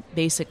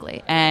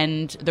 basically.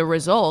 And the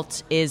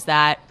result is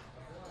that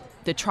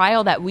the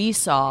trial that we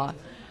saw,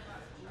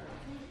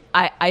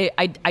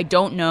 I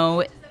don't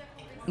know.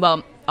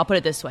 Well, I'll put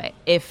it this way.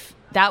 If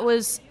that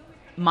was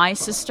my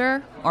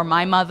sister or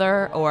my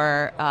mother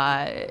or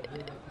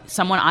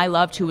someone I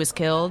loved who was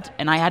killed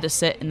and I had to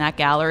sit in that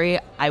gallery,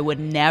 I would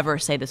never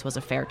say this was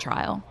a fair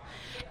trial.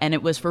 And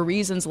it was for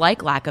reasons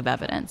like lack of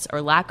evidence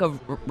or lack of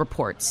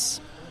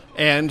reports.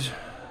 And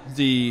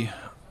the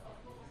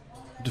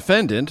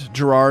defendant,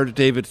 Gerard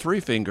David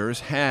Three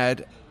Fingers,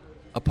 had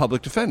a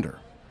public defender.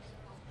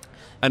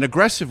 An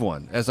aggressive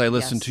one, as I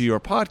listened to your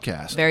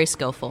podcast. Very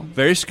skillful.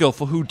 Very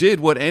skillful, who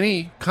did what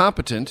any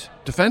competent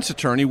defense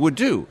attorney would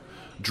do.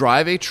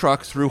 Drive a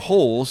truck through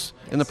holes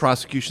in the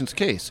prosecution's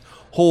case.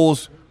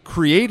 Holes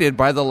created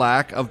by the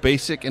lack of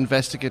basic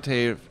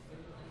investigative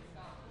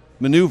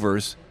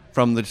maneuvers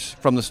from the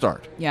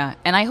start. Yeah,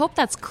 and I hope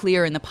that's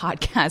clear in the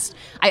podcast.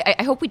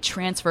 I hope we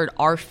transferred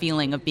our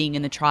feeling of being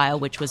in the trial,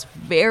 which was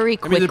very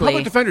quickly. I mean, the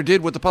public defender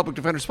did what the public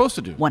defender is supposed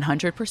to do.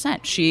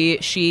 100%.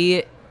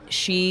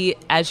 She,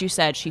 as you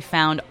said, she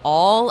found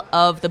all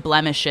of the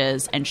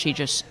blemishes and she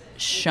just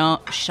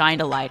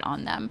shined a light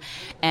on them.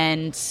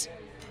 And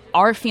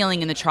our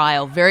feeling in the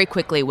trial very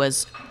quickly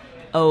was,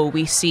 oh,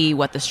 we see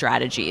what the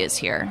strategy is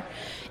here.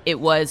 It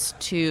was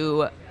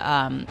to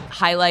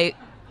highlight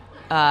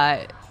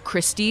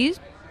Christie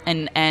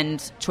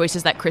and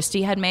choices that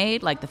Christie had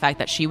made, like the fact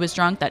that she was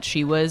drunk, that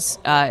she was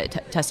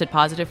tested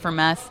positive for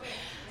meth.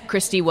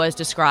 Christie was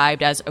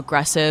described as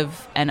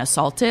aggressive and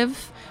assaultive.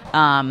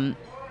 No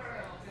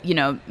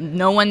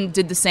one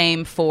did the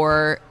same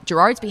for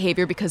Gerard's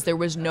behavior because there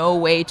was no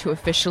way to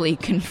officially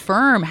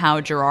confirm how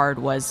Gerard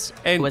was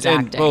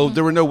acting. Well,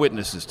 there were no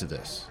witnesses to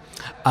this.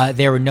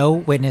 There were no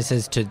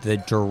witnesses to the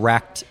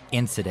direct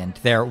incident.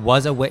 There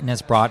was a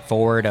witness brought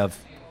forward of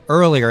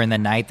earlier in the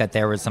night that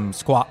there was some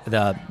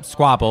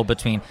squabble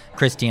between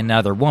Christy and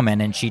another woman,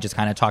 and she just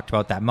kind of talked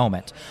about that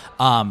moment.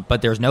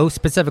 But there's no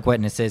specific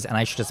witnesses, and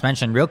I should just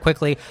mention real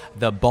quickly,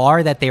 the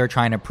bar that they were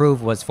trying to prove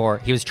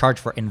he was charged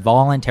for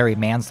involuntary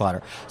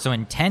manslaughter. So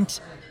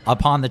intent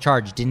upon the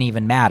charge didn't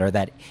even matter,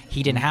 that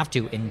he didn't have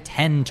to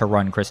intend to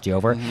run Christy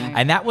over,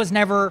 and that was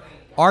never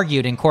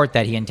argued in court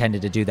that he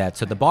intended to do that.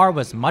 So the bar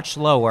was much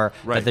lower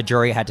that the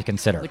jury had to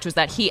consider. Which was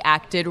that he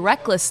acted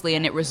recklessly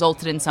and it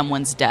resulted in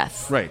someone's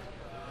death. Right.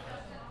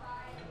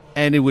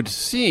 And it would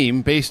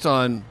seem, based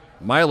on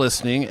my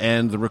listening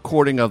and the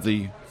recording of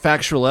the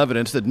factual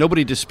evidence that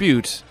nobody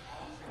disputes,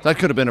 that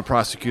could have been a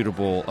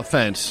prosecutable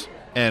offense,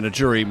 and a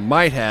jury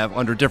might have,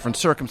 under different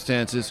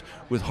circumstances,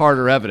 with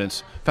harder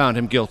evidence, found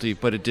him guilty,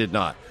 but it did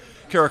not.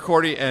 Cara,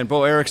 Korte, and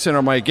Bo Erickson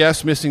are my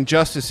guests. Missing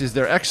Justice is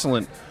their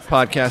excellent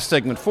podcast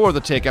segment for The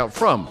Takeout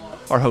from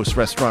our host,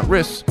 Restaurant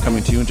Riss,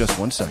 coming to you in just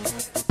 1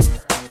 second.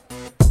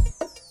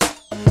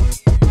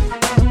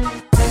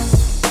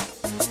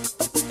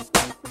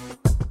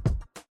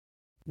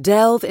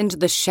 Delve into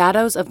the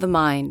shadows of the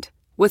mind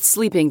with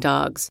Sleeping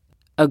Dogs,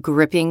 a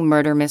gripping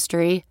murder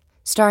mystery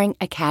starring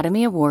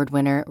Academy Award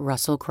winner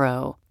Russell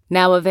Crowe.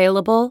 Now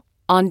available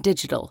on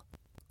digital.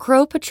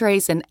 Crowe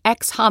portrays an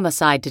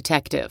ex-homicide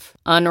detective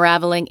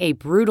unraveling a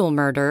brutal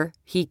murder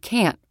he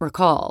can't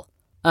recall.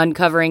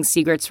 Uncovering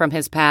secrets from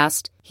his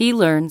past, he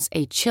learns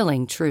a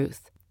chilling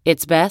truth.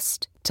 It's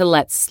best to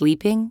let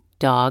sleeping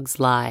dogs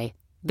lie.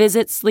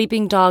 Visit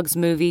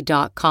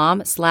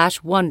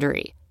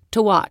sleepingdogsmovie.com/Wondery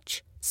to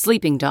watch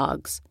Sleeping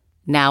Dogs,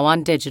 now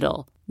on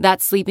digital.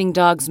 That's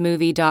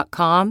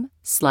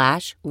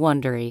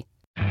sleepingdogsmovie.com/Wondery.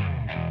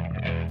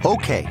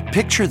 Okay,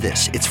 picture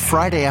this. It's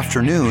Friday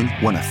afternoon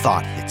when a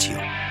thought hits you.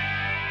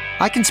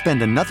 I can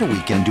spend another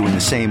weekend doing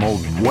the same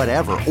old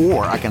whatever,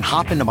 or I can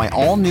hop into my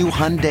all-new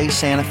Hyundai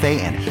Santa Fe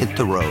and hit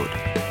the road.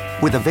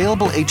 With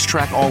available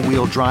H-Track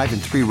all-wheel drive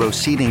and 3-row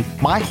seating,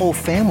 my whole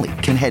family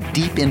can head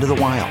deep into the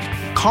wild.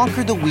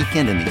 Conquer the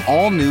weekend in the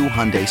all-new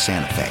Hyundai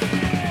Santa Fe.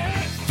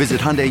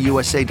 Visit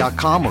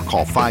HyundaiUSA.com or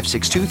call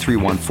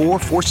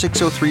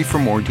 562-314-4603 for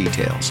more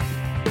details.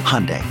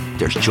 Hyundai,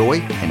 there's joy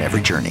in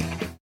every journey.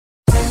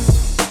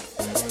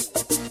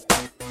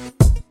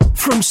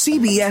 From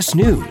CBS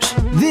News,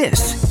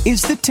 this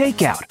is The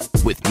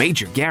Takeout with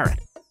Major Garrett.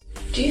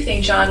 Do you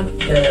think, John,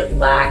 the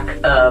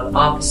lack of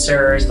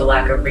officers, the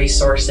lack of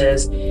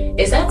resources,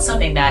 is that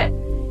something that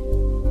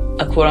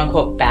a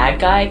quote-unquote bad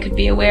guy could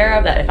be aware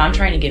of? That if I'm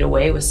trying to get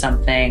away with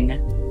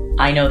something,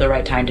 I know the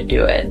right time to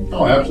do it?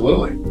 Oh,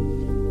 absolutely.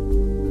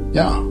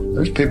 Yeah,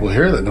 there's people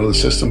here that know the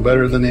system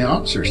better than the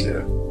officers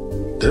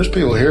do. There's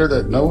people here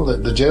that know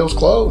that the jail's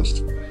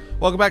closed.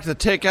 Welcome back to The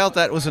Takeout.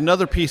 That was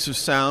another piece of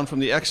sound from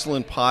the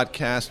excellent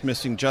podcast,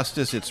 Missing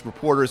Justice. Its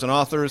reporters and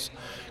authors,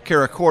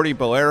 Cara, Korte,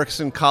 Bo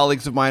Erickson,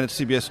 colleagues of mine at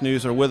CBS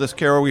News are with us.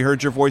 Cara, we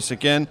heard your voice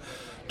again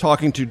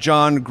talking to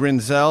John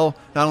Grinzel,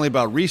 not only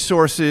about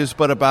resources,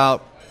 but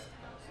about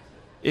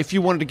if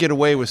you wanted to get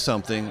away with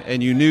something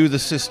and you knew the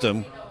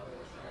system,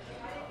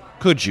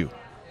 could you?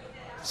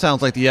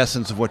 Sounds like the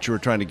essence of what you were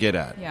trying to get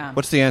at. Yeah.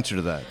 What's the answer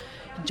to that?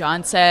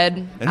 John said,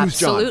 and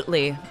who's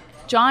absolutely.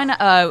 John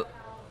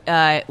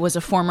was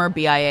a former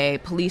BIA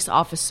police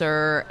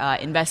officer,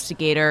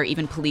 investigator,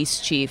 even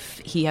police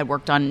chief. He had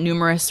worked on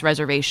numerous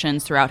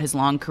reservations throughout his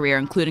long career,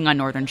 including on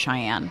Northern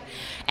Cheyenne.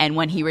 And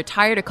when he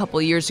retired a couple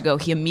of years ago,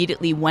 he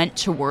immediately went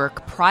to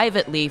work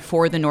privately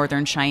for the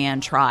Northern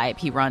Cheyenne tribe.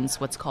 He runs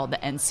what's called the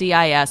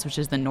NCIS, which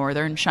is the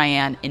Northern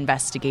Cheyenne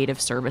Investigative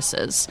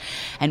Services.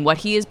 And what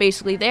he is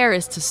basically there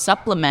is to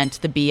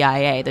supplement the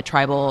BIA, the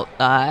tribal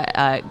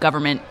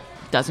government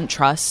doesn't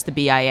trust the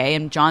BIA,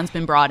 and John's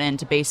been brought in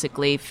to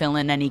basically fill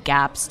in any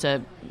gaps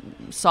to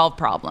solve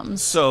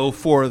problems. So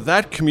for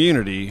that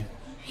community,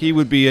 he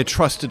would be a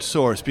trusted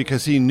source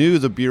because he knew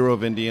the Bureau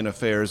of Indian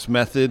Affairs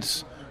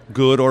methods,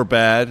 good or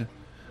bad,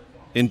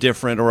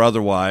 indifferent or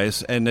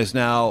otherwise, and is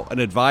now an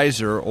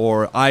advisor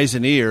or eyes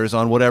and ears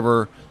on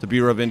whatever the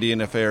Bureau of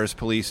Indian Affairs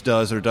police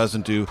does or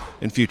doesn't do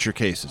in future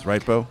cases.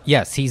 Right, Bo?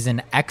 Yes, he's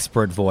an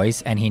expert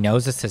voice, and he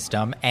knows the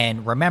system.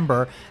 And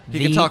remember,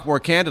 he can talk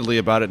more candidly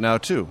about it now,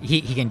 too. He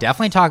can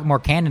definitely talk more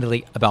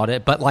candidly about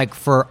it. But, like,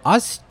 for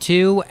us,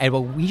 too,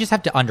 we just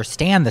have to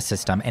understand the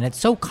system. And it's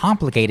so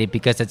complicated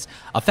because it's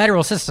a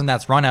federal system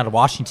that's run out of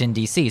Washington,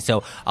 D.C.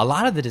 So a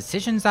lot of the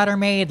decisions that are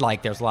made,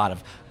 like there's a lot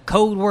of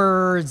code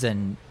words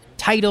and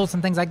titles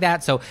and things like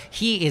that. So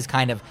he is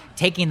kind of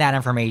taking that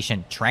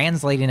information,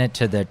 translating it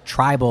to the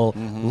tribal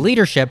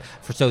leadership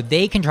so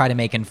they can try to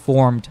make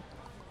informed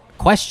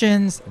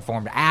questions,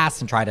 informed asks,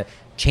 and try to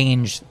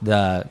change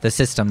the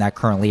system that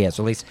currently is,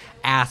 or at least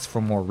ask for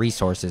more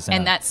resources.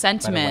 And that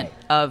sentiment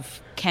of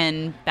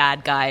can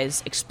bad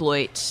guys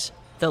exploit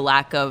the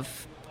lack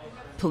of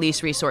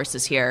police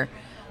resources here,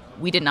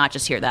 we did not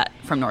just hear that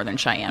from Northern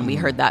Cheyenne. We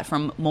heard that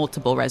from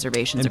multiple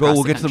reservations across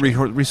the country. And Bo,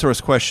 we'll get to the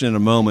resource question in a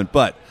moment,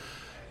 but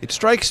it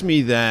strikes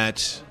me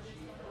that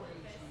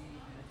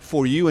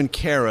for you and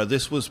Cara,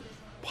 this was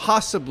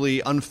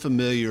possibly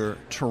unfamiliar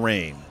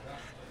terrain,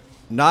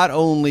 not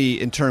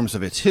only in terms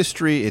of its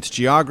history, its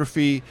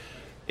geography,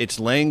 its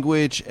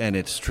language, and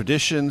its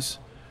traditions.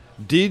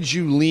 Did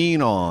you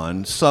lean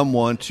on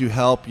someone to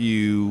help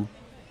you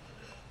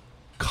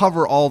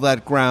cover all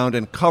that ground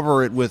and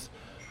cover it with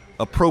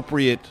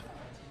appropriate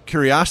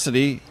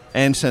curiosity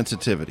and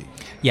sensitivity?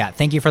 Yeah,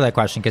 thank you for that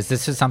question, because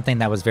this is something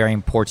that was very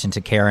important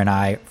to Cara and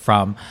I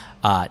from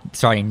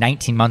starting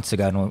 19 months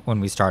ago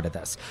when we started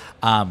this.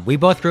 We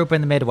both grew up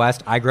in the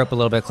Midwest. I grew up a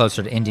little bit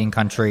closer to Indian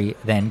country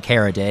than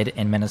Cara did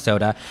in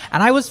Minnesota.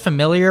 And I was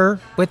familiar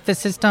with the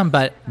system,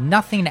 but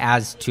nothing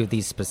as to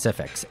these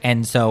specifics.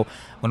 And so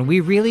when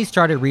we really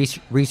started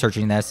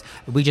researching this,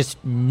 we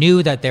just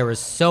knew that there was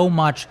so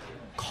much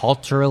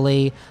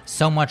culturally,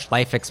 so much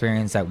life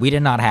experience that we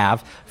did not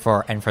have.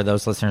 For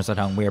those listeners at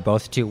home, we are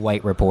both two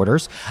white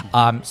reporters.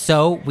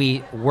 So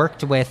we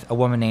worked with a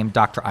woman named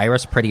Dr.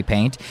 Iris Pretty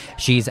Paint.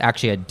 She's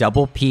actually a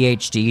double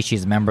PhD.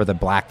 She's a member of the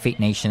Blackfeet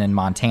Nation in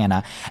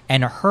Montana.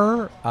 And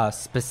her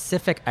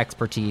specific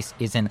expertise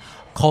is in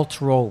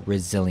cultural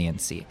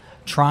resiliency,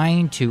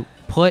 trying to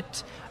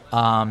put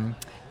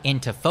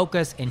into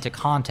focus, into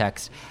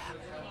context,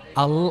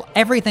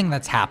 everything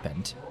that's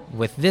happened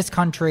with this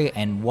country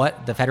and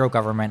what the federal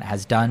government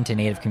has done to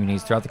Native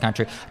communities throughout the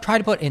country, try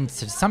to put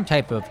into some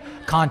type of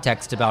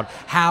context about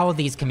how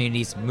these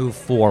communities move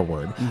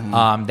forward.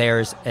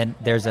 There's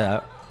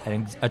a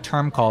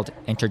term called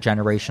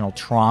intergenerational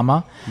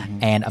trauma,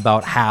 and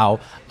about how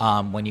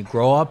when you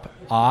grow up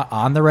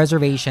on the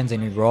reservations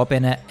and you grow up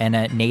in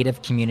a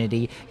Native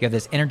community, you have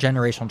this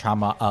intergenerational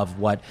trauma of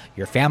what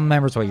your family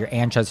members or your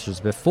ancestors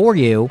before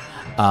you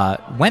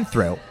went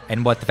through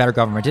and what the federal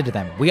government did to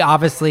them. We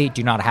obviously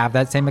do not have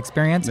that same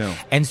experience. No.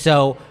 And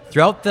so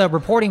throughout the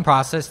reporting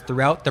process,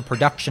 throughout the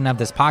production of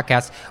this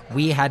podcast,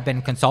 we had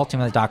been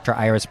consulting with Dr.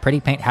 Iris Pretty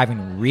Paint,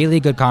 having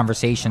really good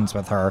conversations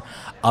with her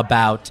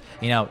about,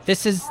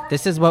 this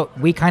is what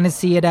we kind of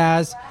see it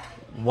as.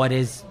 What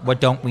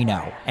don't we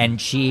know? And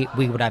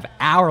we would have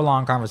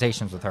hour-long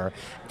conversations with her,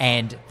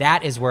 and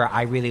that is where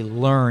I really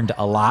learned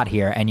a lot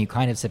here. And you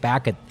kind of sit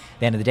back at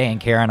the end of the day, and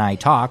Cara and I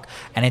talk,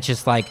 and it's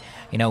just like,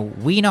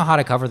 we know how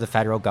to cover the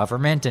federal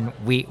government, and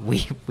we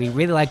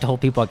really like to hold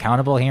people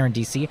accountable here in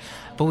D.C.,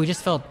 but we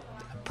just felt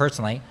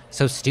personally,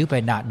 so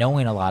stupid not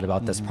knowing a lot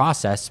about this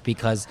process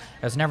because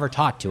it was never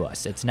taught to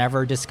us. It's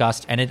never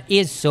discussed, and it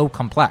is so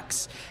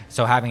complex.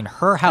 So having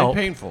her help...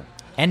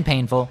 And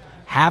painful.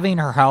 Having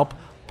her help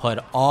put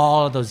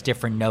all of those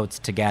different notes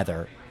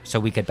together so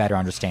we could better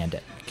understand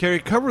it. Cara,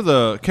 cover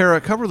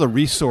the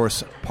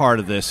resource part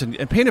of this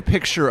and paint a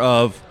picture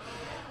of...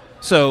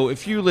 So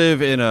if you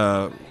live in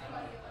a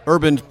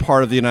urban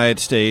part of the United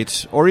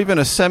States or even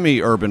a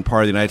semi-urban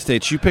part of the United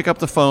States, you pick up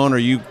the phone or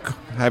you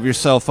have your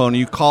cell phone and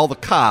you call the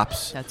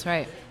cops. That's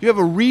right. You have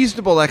a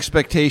reasonable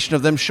expectation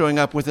of them showing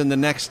up within the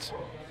next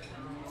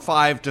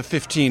 5 to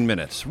 15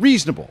 minutes.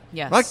 Reasonable.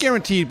 Yes. Not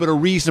guaranteed, but a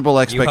reasonable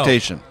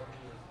expectation.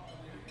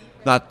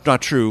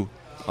 Not true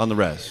on the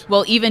res.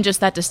 Well, even just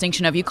that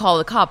distinction of you call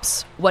the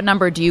cops, what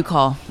number do you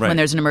call when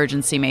there's an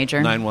emergency,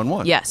 Major?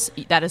 911. Yes,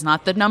 that is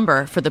not the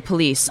number for the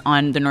police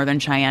on the Northern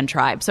Cheyenne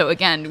tribe. So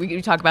again,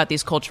 we talk about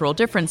these cultural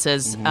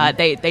differences.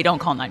 They don't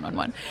call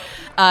 911.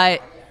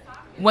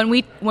 When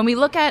we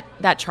look at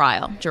that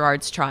trial,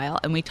 Gerard's trial,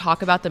 and we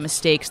talk about the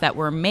mistakes that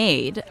were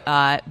made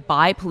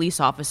by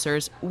police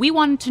officers, we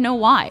wanted to know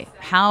why.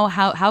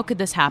 How could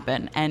this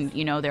happen? And,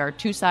 you know, there are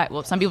two sides.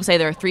 Well, some people say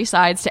there are three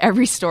sides to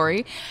every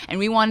story. And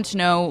we wanted to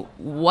know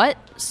what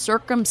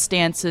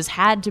circumstances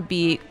had to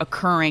be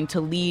occurring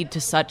to lead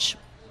to such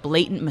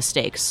blatant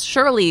mistakes.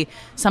 Surely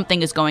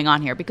something is going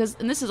on here. Because,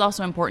 and this is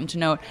also important to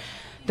note,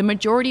 the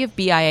majority of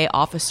BIA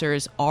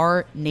officers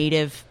are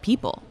Native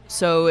people.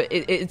 So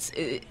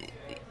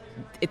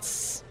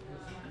it's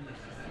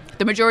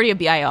the majority of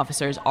BIA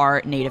officers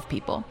are Native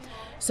people.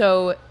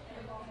 So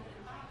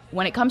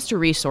when it comes to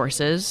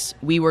resources,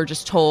 we were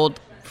just told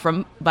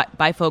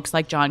by folks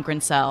like John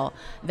Grinsell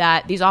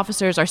that these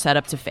officers are set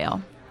up to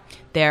fail.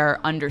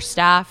 They're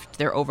understaffed,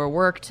 they're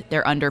overworked,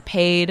 they're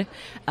underpaid.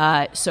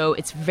 So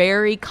it's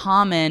very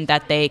common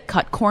that they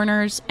cut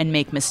corners and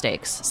make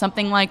mistakes.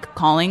 Something like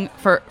calling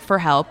for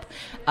help.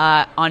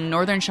 On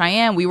Northern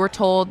Cheyenne, we were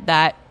told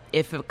that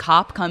if a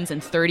cop comes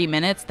in 30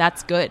 minutes,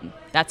 that's good.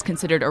 That's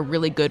considered a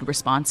really good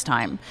response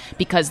time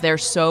because they're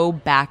so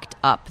backed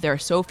up. There are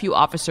so few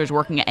officers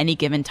working at any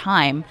given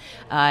time.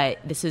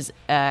 This is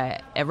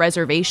a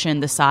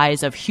reservation the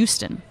size of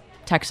Houston,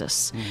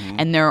 Texas.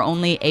 And there are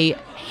only a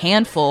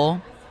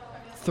handful,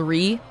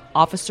 3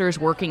 officers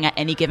working at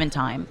any given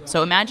time.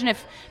 So imagine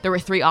if there were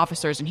 3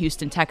 officers in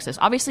Houston, Texas.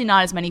 Obviously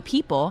not as many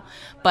people,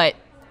 but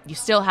you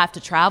still have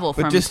to travel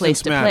from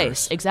place to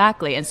place.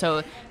 Exactly. And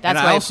so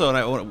that's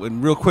why...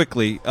 real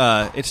quickly,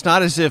 it's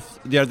not as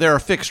if there are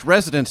fixed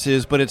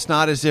residences, but it's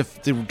not as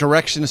if the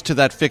directions to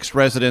that fixed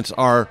residence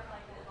are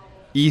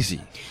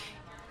easy.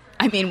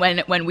 I mean,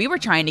 when we were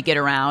trying to get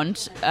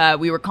around,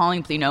 we were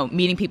calling,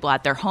 meeting people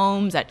at their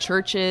homes, at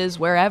churches,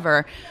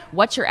 wherever.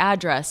 What's your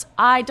address?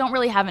 I don't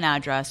really have an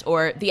address,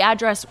 or the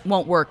address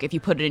won't work if you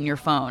put it in your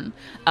phone.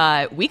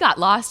 We got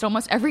lost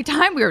almost every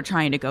time we were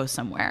trying to go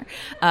somewhere.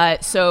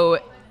 So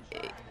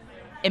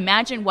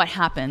imagine what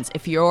happens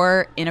if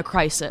you're in a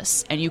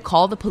crisis and you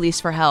call the police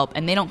for help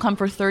and they don't come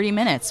for 30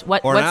 minutes. An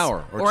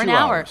hour. Or 2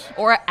 hours.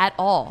 Or at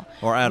all.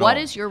 What all.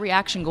 is your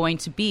reaction going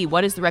to be?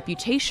 What is the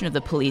reputation of the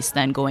police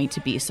then going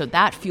to be? So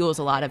that fuels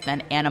a lot of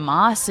then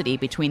animosity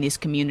between these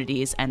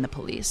communities and the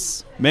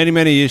police. Many,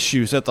 many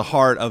issues at the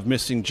heart of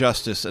Missing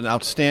Justice, an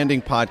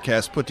outstanding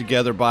podcast put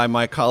together by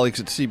my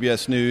colleagues at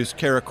CBS News,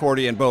 Cara,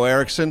 Korte, and Bo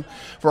Erickson.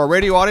 For our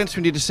radio audience,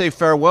 we need to say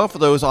farewell for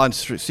those on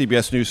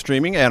CBS News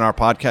streaming and our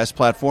podcast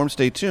platform.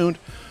 Stay tuned,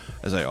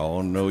 as I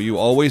all know you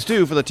always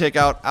do, for the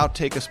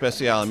Outtake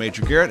Especial. I'm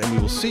Major Garrett, and we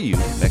will see you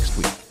next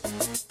week.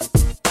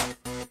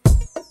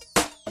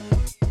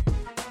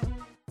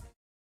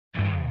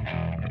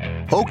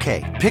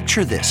 Okay,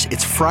 picture this.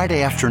 It's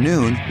Friday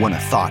afternoon when a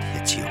thought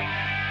hits you.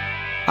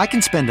 I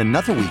can spend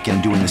another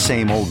weekend doing the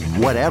same old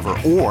whatever,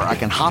 or I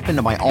can hop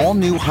into my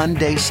all-new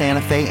Hyundai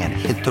Santa Fe and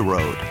hit the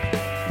road.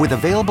 With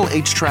available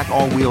H-Track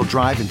all-wheel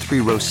drive and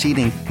 3-row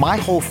seating, my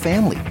whole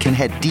family can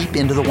head deep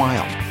into the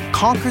wild.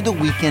 Conquer the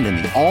weekend in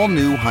the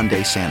all-new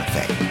Hyundai Santa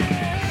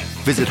Fe.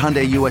 Visit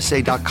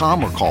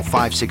HyundaiUSA.com or call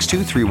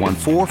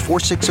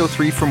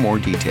 562-314-4603 for more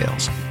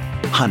details.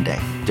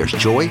 Hyundai, there's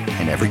joy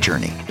in every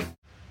journey.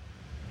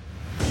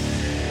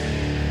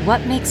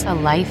 What makes a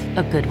life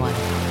a good one?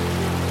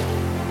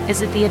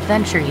 Is it the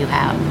adventure you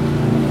have?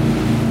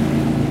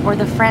 Or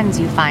the friends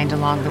you find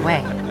along the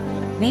way?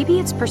 Maybe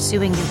it's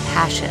pursuing your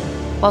passion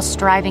while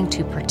striving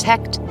to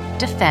protect,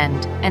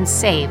 defend, and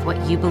save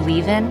what you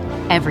believe in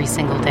every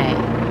single day.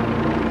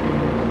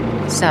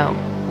 So,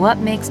 what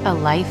makes a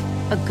life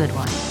a good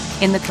one?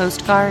 In the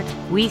Coast Guard,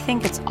 we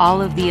think it's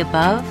all of the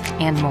above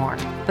and more,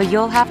 but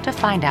you'll have to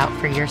find out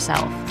for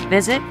yourself.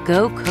 Visit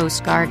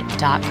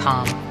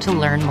GoCoastGuard.com to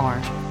learn more.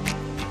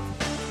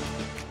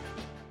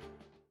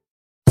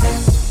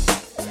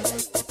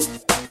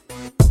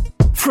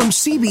 From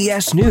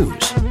CBS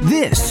News,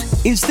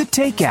 this is The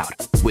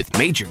Takeout with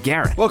Major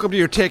Garrett. Welcome to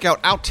your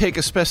Outtake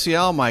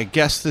Especial. My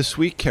guests this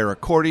week, Cara,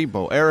 Korte,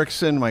 Bo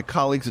Erickson, my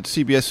colleagues at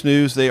CBS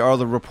News. They are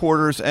the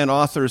reporters and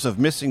authors of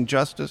Missing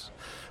Justice,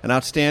 an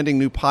outstanding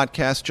new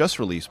podcast just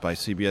released by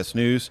CBS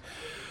News.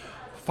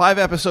 5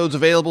 episodes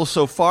available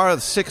so far.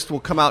 The 6th will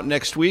come out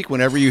next week.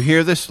 Whenever you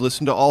hear this,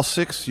 listen to all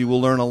 6. You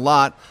will learn a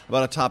lot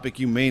about a topic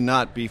you may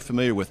not be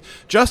familiar with.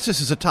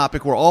 Justice is a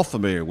topic we're all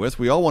familiar with.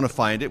 We all want to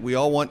find it. We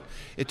all want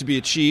it to be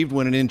achieved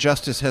when an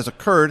injustice has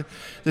occurred.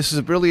 This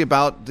is really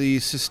about the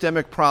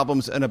systemic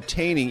problems in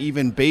obtaining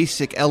even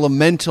basic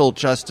elemental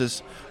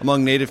justice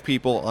among Native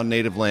people on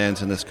Native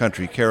lands in this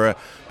country. Cara,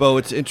 Bo,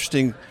 it's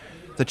interesting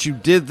that you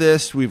did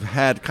this. We've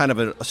had kind of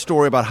a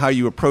story about how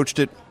you approached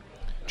it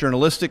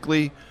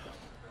journalistically.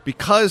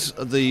 Because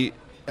the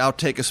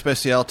Outtake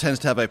Especial tends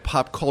to have a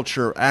pop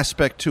culture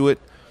aspect to it,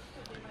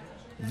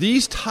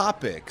 these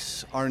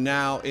topics are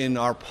now in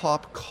our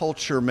pop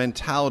culture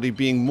mentality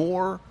being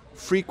more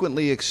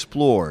frequently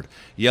explored.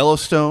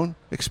 Yellowstone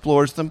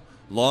explores them.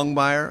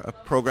 Longmire, a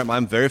program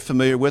I'm very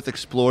familiar with,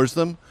 explores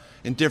them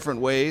in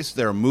different ways.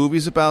 There are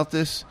movies about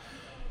this.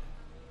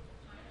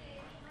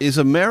 Is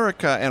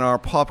America and our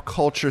pop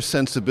culture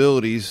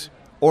sensibilities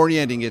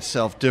orienting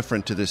itself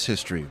different to this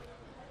history?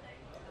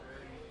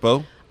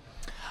 Bo?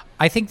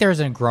 I think there's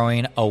a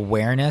growing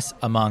awareness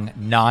among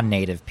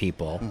non-Native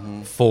people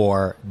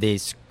for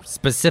this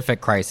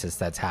specific crisis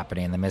that's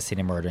happening, the missing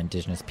and murdered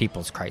Indigenous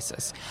peoples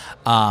crisis.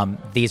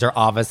 These are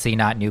obviously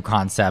not new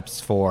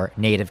concepts for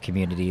Native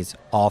communities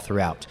all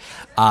throughout.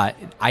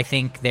 I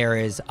think there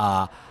is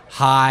a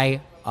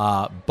high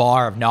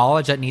bar of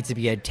knowledge that needs to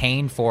be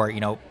attained for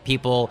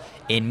people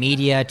in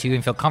media to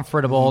even feel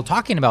comfortable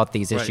talking about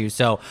these issues.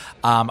 So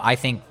I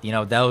think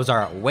those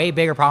are way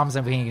bigger problems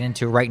than we can get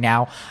into right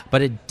now.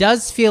 But it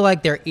does feel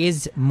like there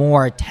is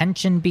more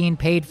attention being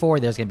paid for.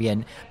 There's going to be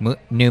a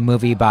new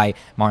movie by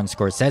Martin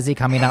Scorsese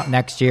coming out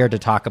next year to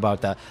talk about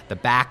the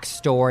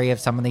backstory of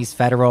some of these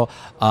federal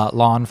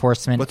law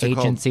enforcement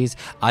agencies.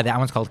 That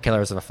one's called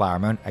Killers of a Flower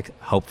Moon.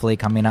 Hopefully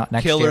coming out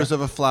next year. Killers of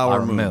a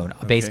Flower Moon.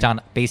 Based on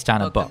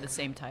a book. The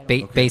same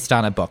title. Based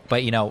on a book.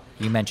 But you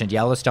mentioned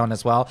Yellowstone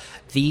as well.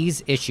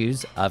 These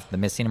issues of the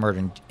missing and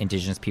murdered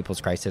Indigenous peoples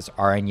crisis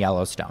are in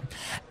Yellowstone.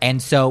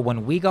 And so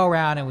when we go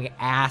around and we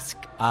ask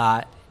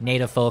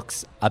Native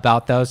folks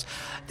about those,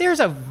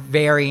 there's a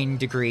varying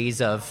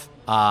degrees of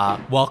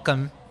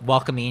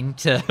welcoming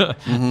to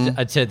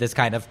to this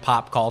kind of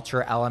pop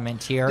culture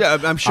element here. Yeah,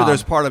 I'm sure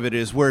there's part of it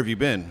is, where have you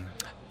been?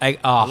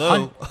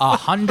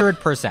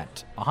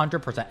 100%.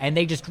 100%. And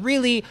they just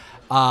really,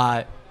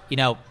 want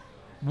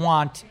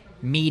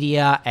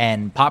media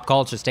and pop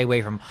culture to stay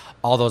away from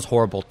all those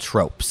horrible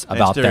tropes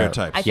about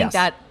stereotypes. I think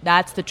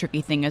that's the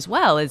tricky thing as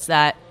well, is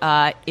that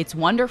it's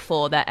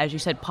wonderful that, as you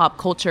said, pop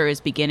culture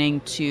is beginning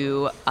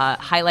to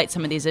highlight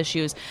some of these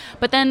issues.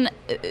 But then,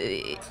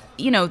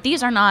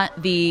 these are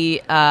not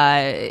the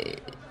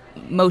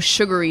most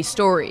sugary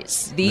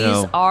stories.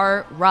 These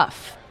are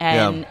rough.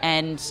 And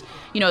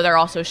there are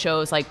also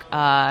shows like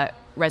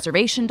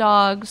Reservation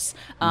Dogs.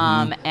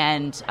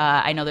 And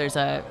I know there's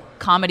a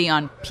comedy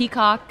on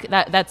Peacock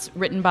that's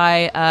written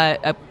by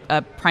a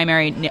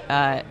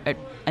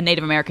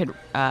Native American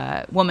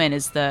woman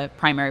is the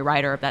primary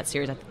writer of that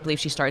series. I believe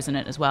she stars in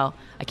it as well.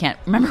 I can't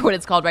remember what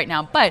it's called right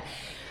now, but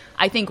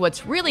I think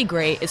what's really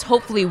great is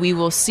hopefully we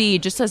will see,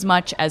 just as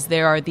much as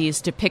there are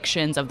these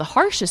depictions of the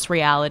harshest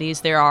realities,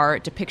 there are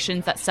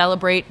depictions that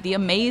celebrate the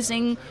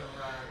amazing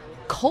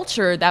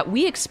culture that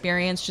we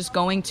experience just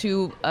going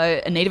to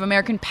a Native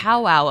American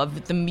powwow,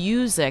 of the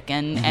music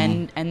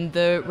and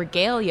the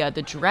regalia,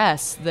 the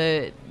dress,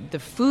 the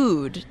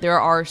food.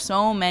 There are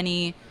so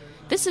many.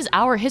 This is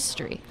our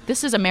history.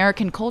 This is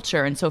American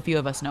culture, and so few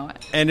of us know it.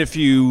 And if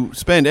you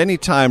spend any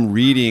time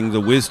reading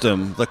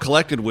the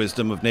collected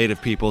wisdom of Native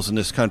peoples in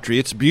this country,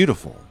 it's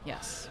beautiful.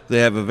 Yes. They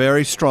have a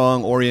very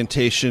strong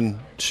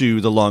orientation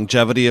to the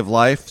longevity of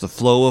life, the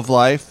flow of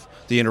life,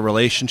 the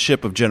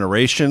interrelationship of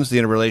generations, the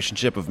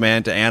interrelationship of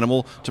man to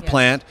animal, to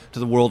plant, to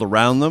the world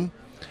around them.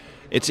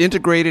 It's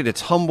integrated,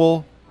 it's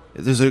humble.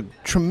 There's a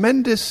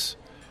tremendous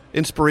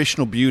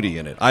inspirational beauty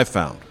in it, I've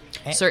found.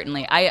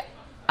 Certainly.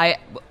 My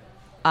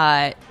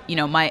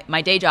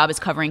day job is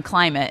covering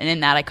climate, and in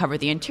that I cover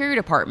the Interior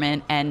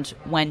Department. And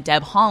when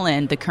Deb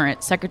Haaland, the current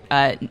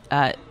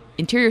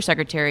Interior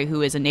Secretary,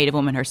 who is a Native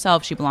woman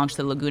herself, she belongs to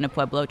the Laguna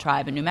Pueblo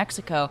tribe in New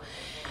Mexico,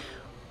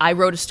 I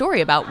wrote a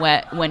story about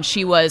when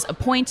she was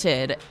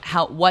appointed,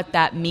 what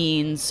that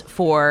means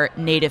for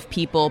Native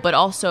people, but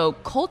also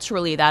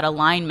culturally that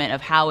alignment of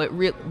how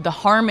the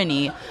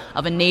harmony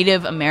of a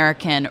Native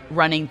American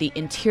running the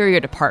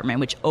Interior Department,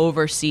 which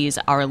oversees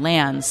our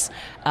lands,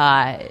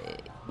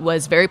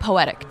 was very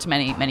poetic to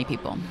many, many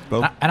people.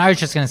 And I was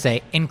just going to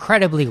say,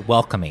 incredibly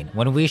welcoming.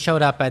 When we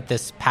showed up at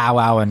this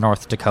powwow in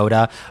North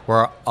Dakota,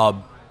 where a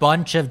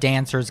bunch of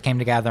dancers came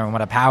together, and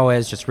what a powwow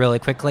is, just really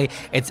quickly,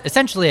 it's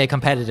essentially a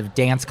competitive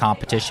dance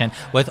competition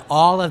with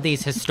all of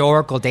these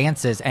historical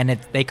dances, and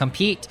they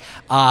compete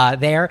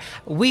there.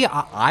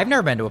 I've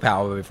never been to a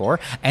powwow before,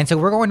 and so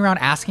we're going around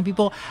asking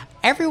people.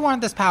 Everyone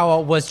at this powwow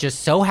was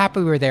just so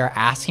happy we were there,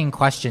 asking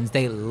questions.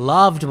 They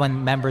loved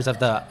when members of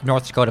the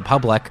North Dakota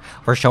public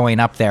were showing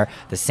up there.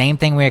 The same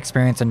thing we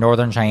experienced in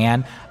Northern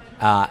Cheyenne.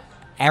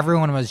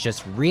 Everyone was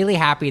just really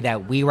happy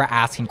that we were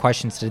asking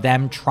questions to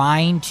them,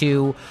 trying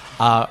to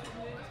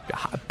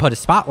put a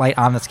spotlight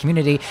on this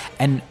community.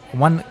 And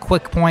one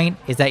quick point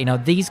is that,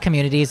 these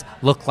communities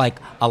look like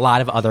a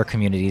lot of other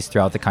communities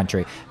throughout the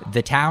country.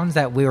 The towns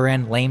that we were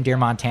in, Lame Deer,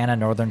 Montana,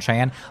 Northern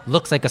Cheyenne,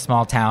 looks like a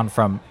small town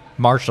from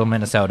Marshall,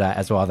 Minnesota,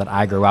 as well, that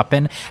I grew up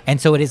in. And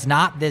so it is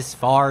not this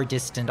far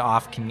distant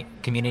off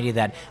community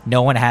that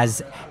no one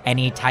has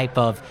any type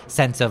of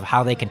sense of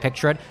how they can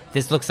picture it.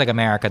 This looks like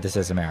America. This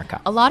is America.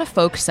 A lot of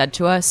folks said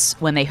to us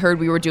when they heard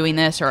we were doing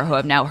this, or who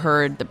have now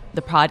heard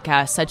the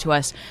podcast, said to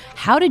us,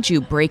 how did you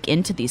break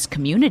into these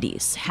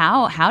communities?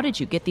 How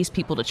did you get these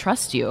people to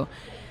trust you?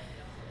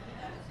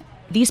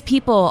 These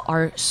people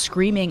are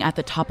screaming at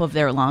the top of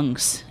their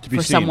lungs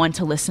for someone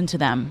to listen to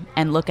them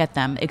and look at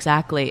them.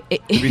 Exactly.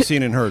 To be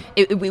seen and heard.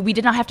 We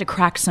did not have to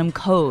crack some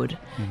code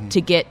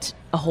to get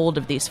a hold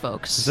of these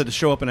folks. Instead to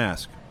show up and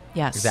ask.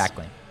 Yes.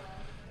 Exactly.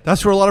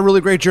 That's where a lot of really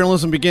great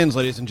journalism begins,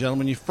 ladies and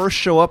gentlemen. You first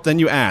show up, then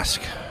you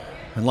ask.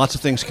 And lots of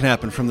things can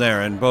happen from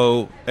there. And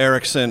Bo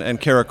Erickson and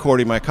Cara,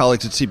 Korte, my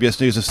colleagues at CBS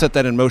News, have set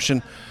that in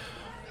motion.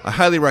 I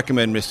highly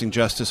recommend Missing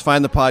Justice.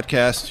 Find the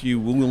podcast. You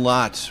will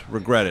not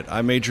regret it.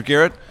 I'm Major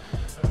Garrett.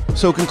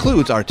 So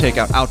concludes our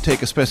Takeout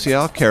Outtake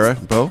Especial. Cara,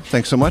 Bo,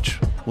 thanks so much.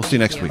 We'll see you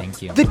next week.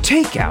 Thank you. The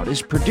Takeout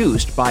is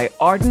produced by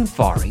Arden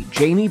Fari,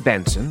 Jamie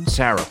Benson,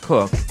 Sarah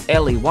Cook,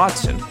 Ellie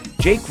Watson,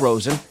 Jake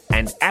Rosen,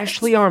 and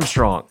Ashley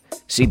Armstrong.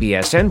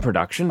 CBSN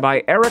production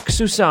by Eric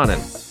Susanen.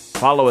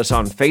 Follow us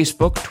on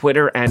Facebook,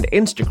 Twitter, and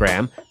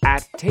Instagram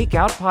at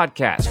Takeout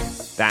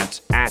Podcast.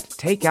 That's at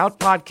Takeout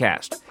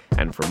Podcast.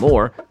 And for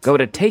more, go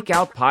to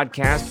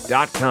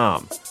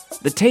takeoutpodcast.com.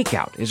 The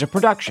Takeout is a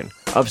production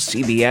of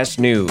CBS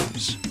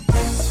News.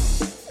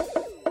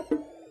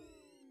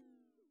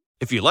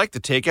 If you like The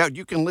Takeout,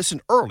 you can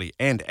listen early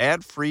and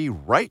ad-free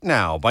right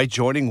now by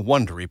joining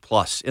Wondery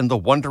Plus in the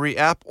Wondery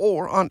app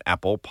or on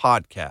Apple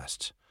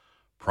Podcasts.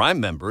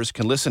 Prime members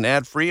can listen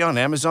ad-free on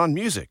Amazon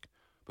Music.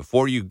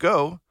 Before you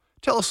go,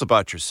 tell us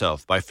about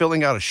yourself by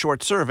filling out a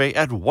short survey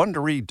at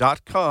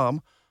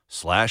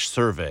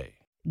Wondery.com/survey.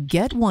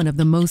 Get one of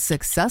the most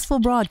successful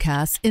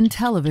broadcasts in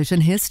television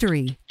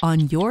history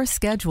on your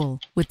schedule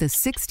with the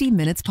 60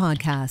 Minutes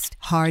Podcast.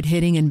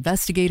 Hard-hitting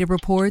investigative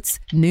reports,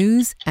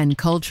 news, and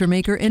culture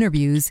maker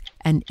interviews,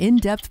 and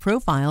in-depth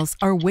profiles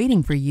are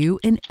waiting for you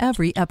in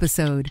every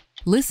episode.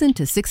 Listen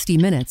to 60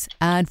 Minutes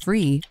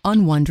ad-free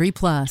on Wondery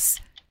Plus.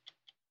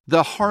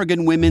 The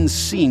Hargan women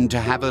seemed to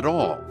have it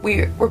all.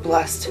 We were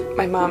blessed.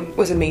 My mom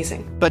was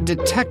amazing. But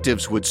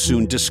detectives would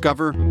soon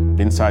discover...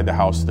 inside the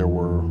house, there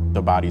were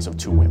the bodies of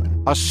 2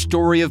 women. A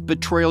story of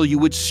betrayal you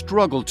would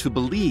struggle to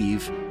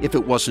believe if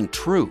it wasn't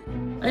true.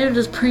 I am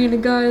just praying to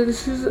God,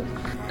 this is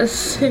a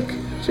sick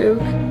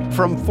joke.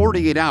 From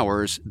 48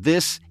 Hours,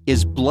 this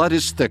is Blood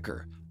is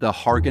Thicker, the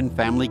Hargan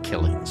Family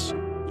Killings.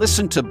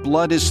 Listen to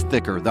Blood is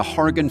Thicker, the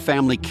Hargan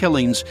Family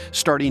Killings,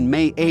 starting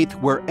May 8th,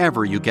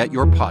 wherever you get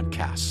your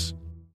podcasts.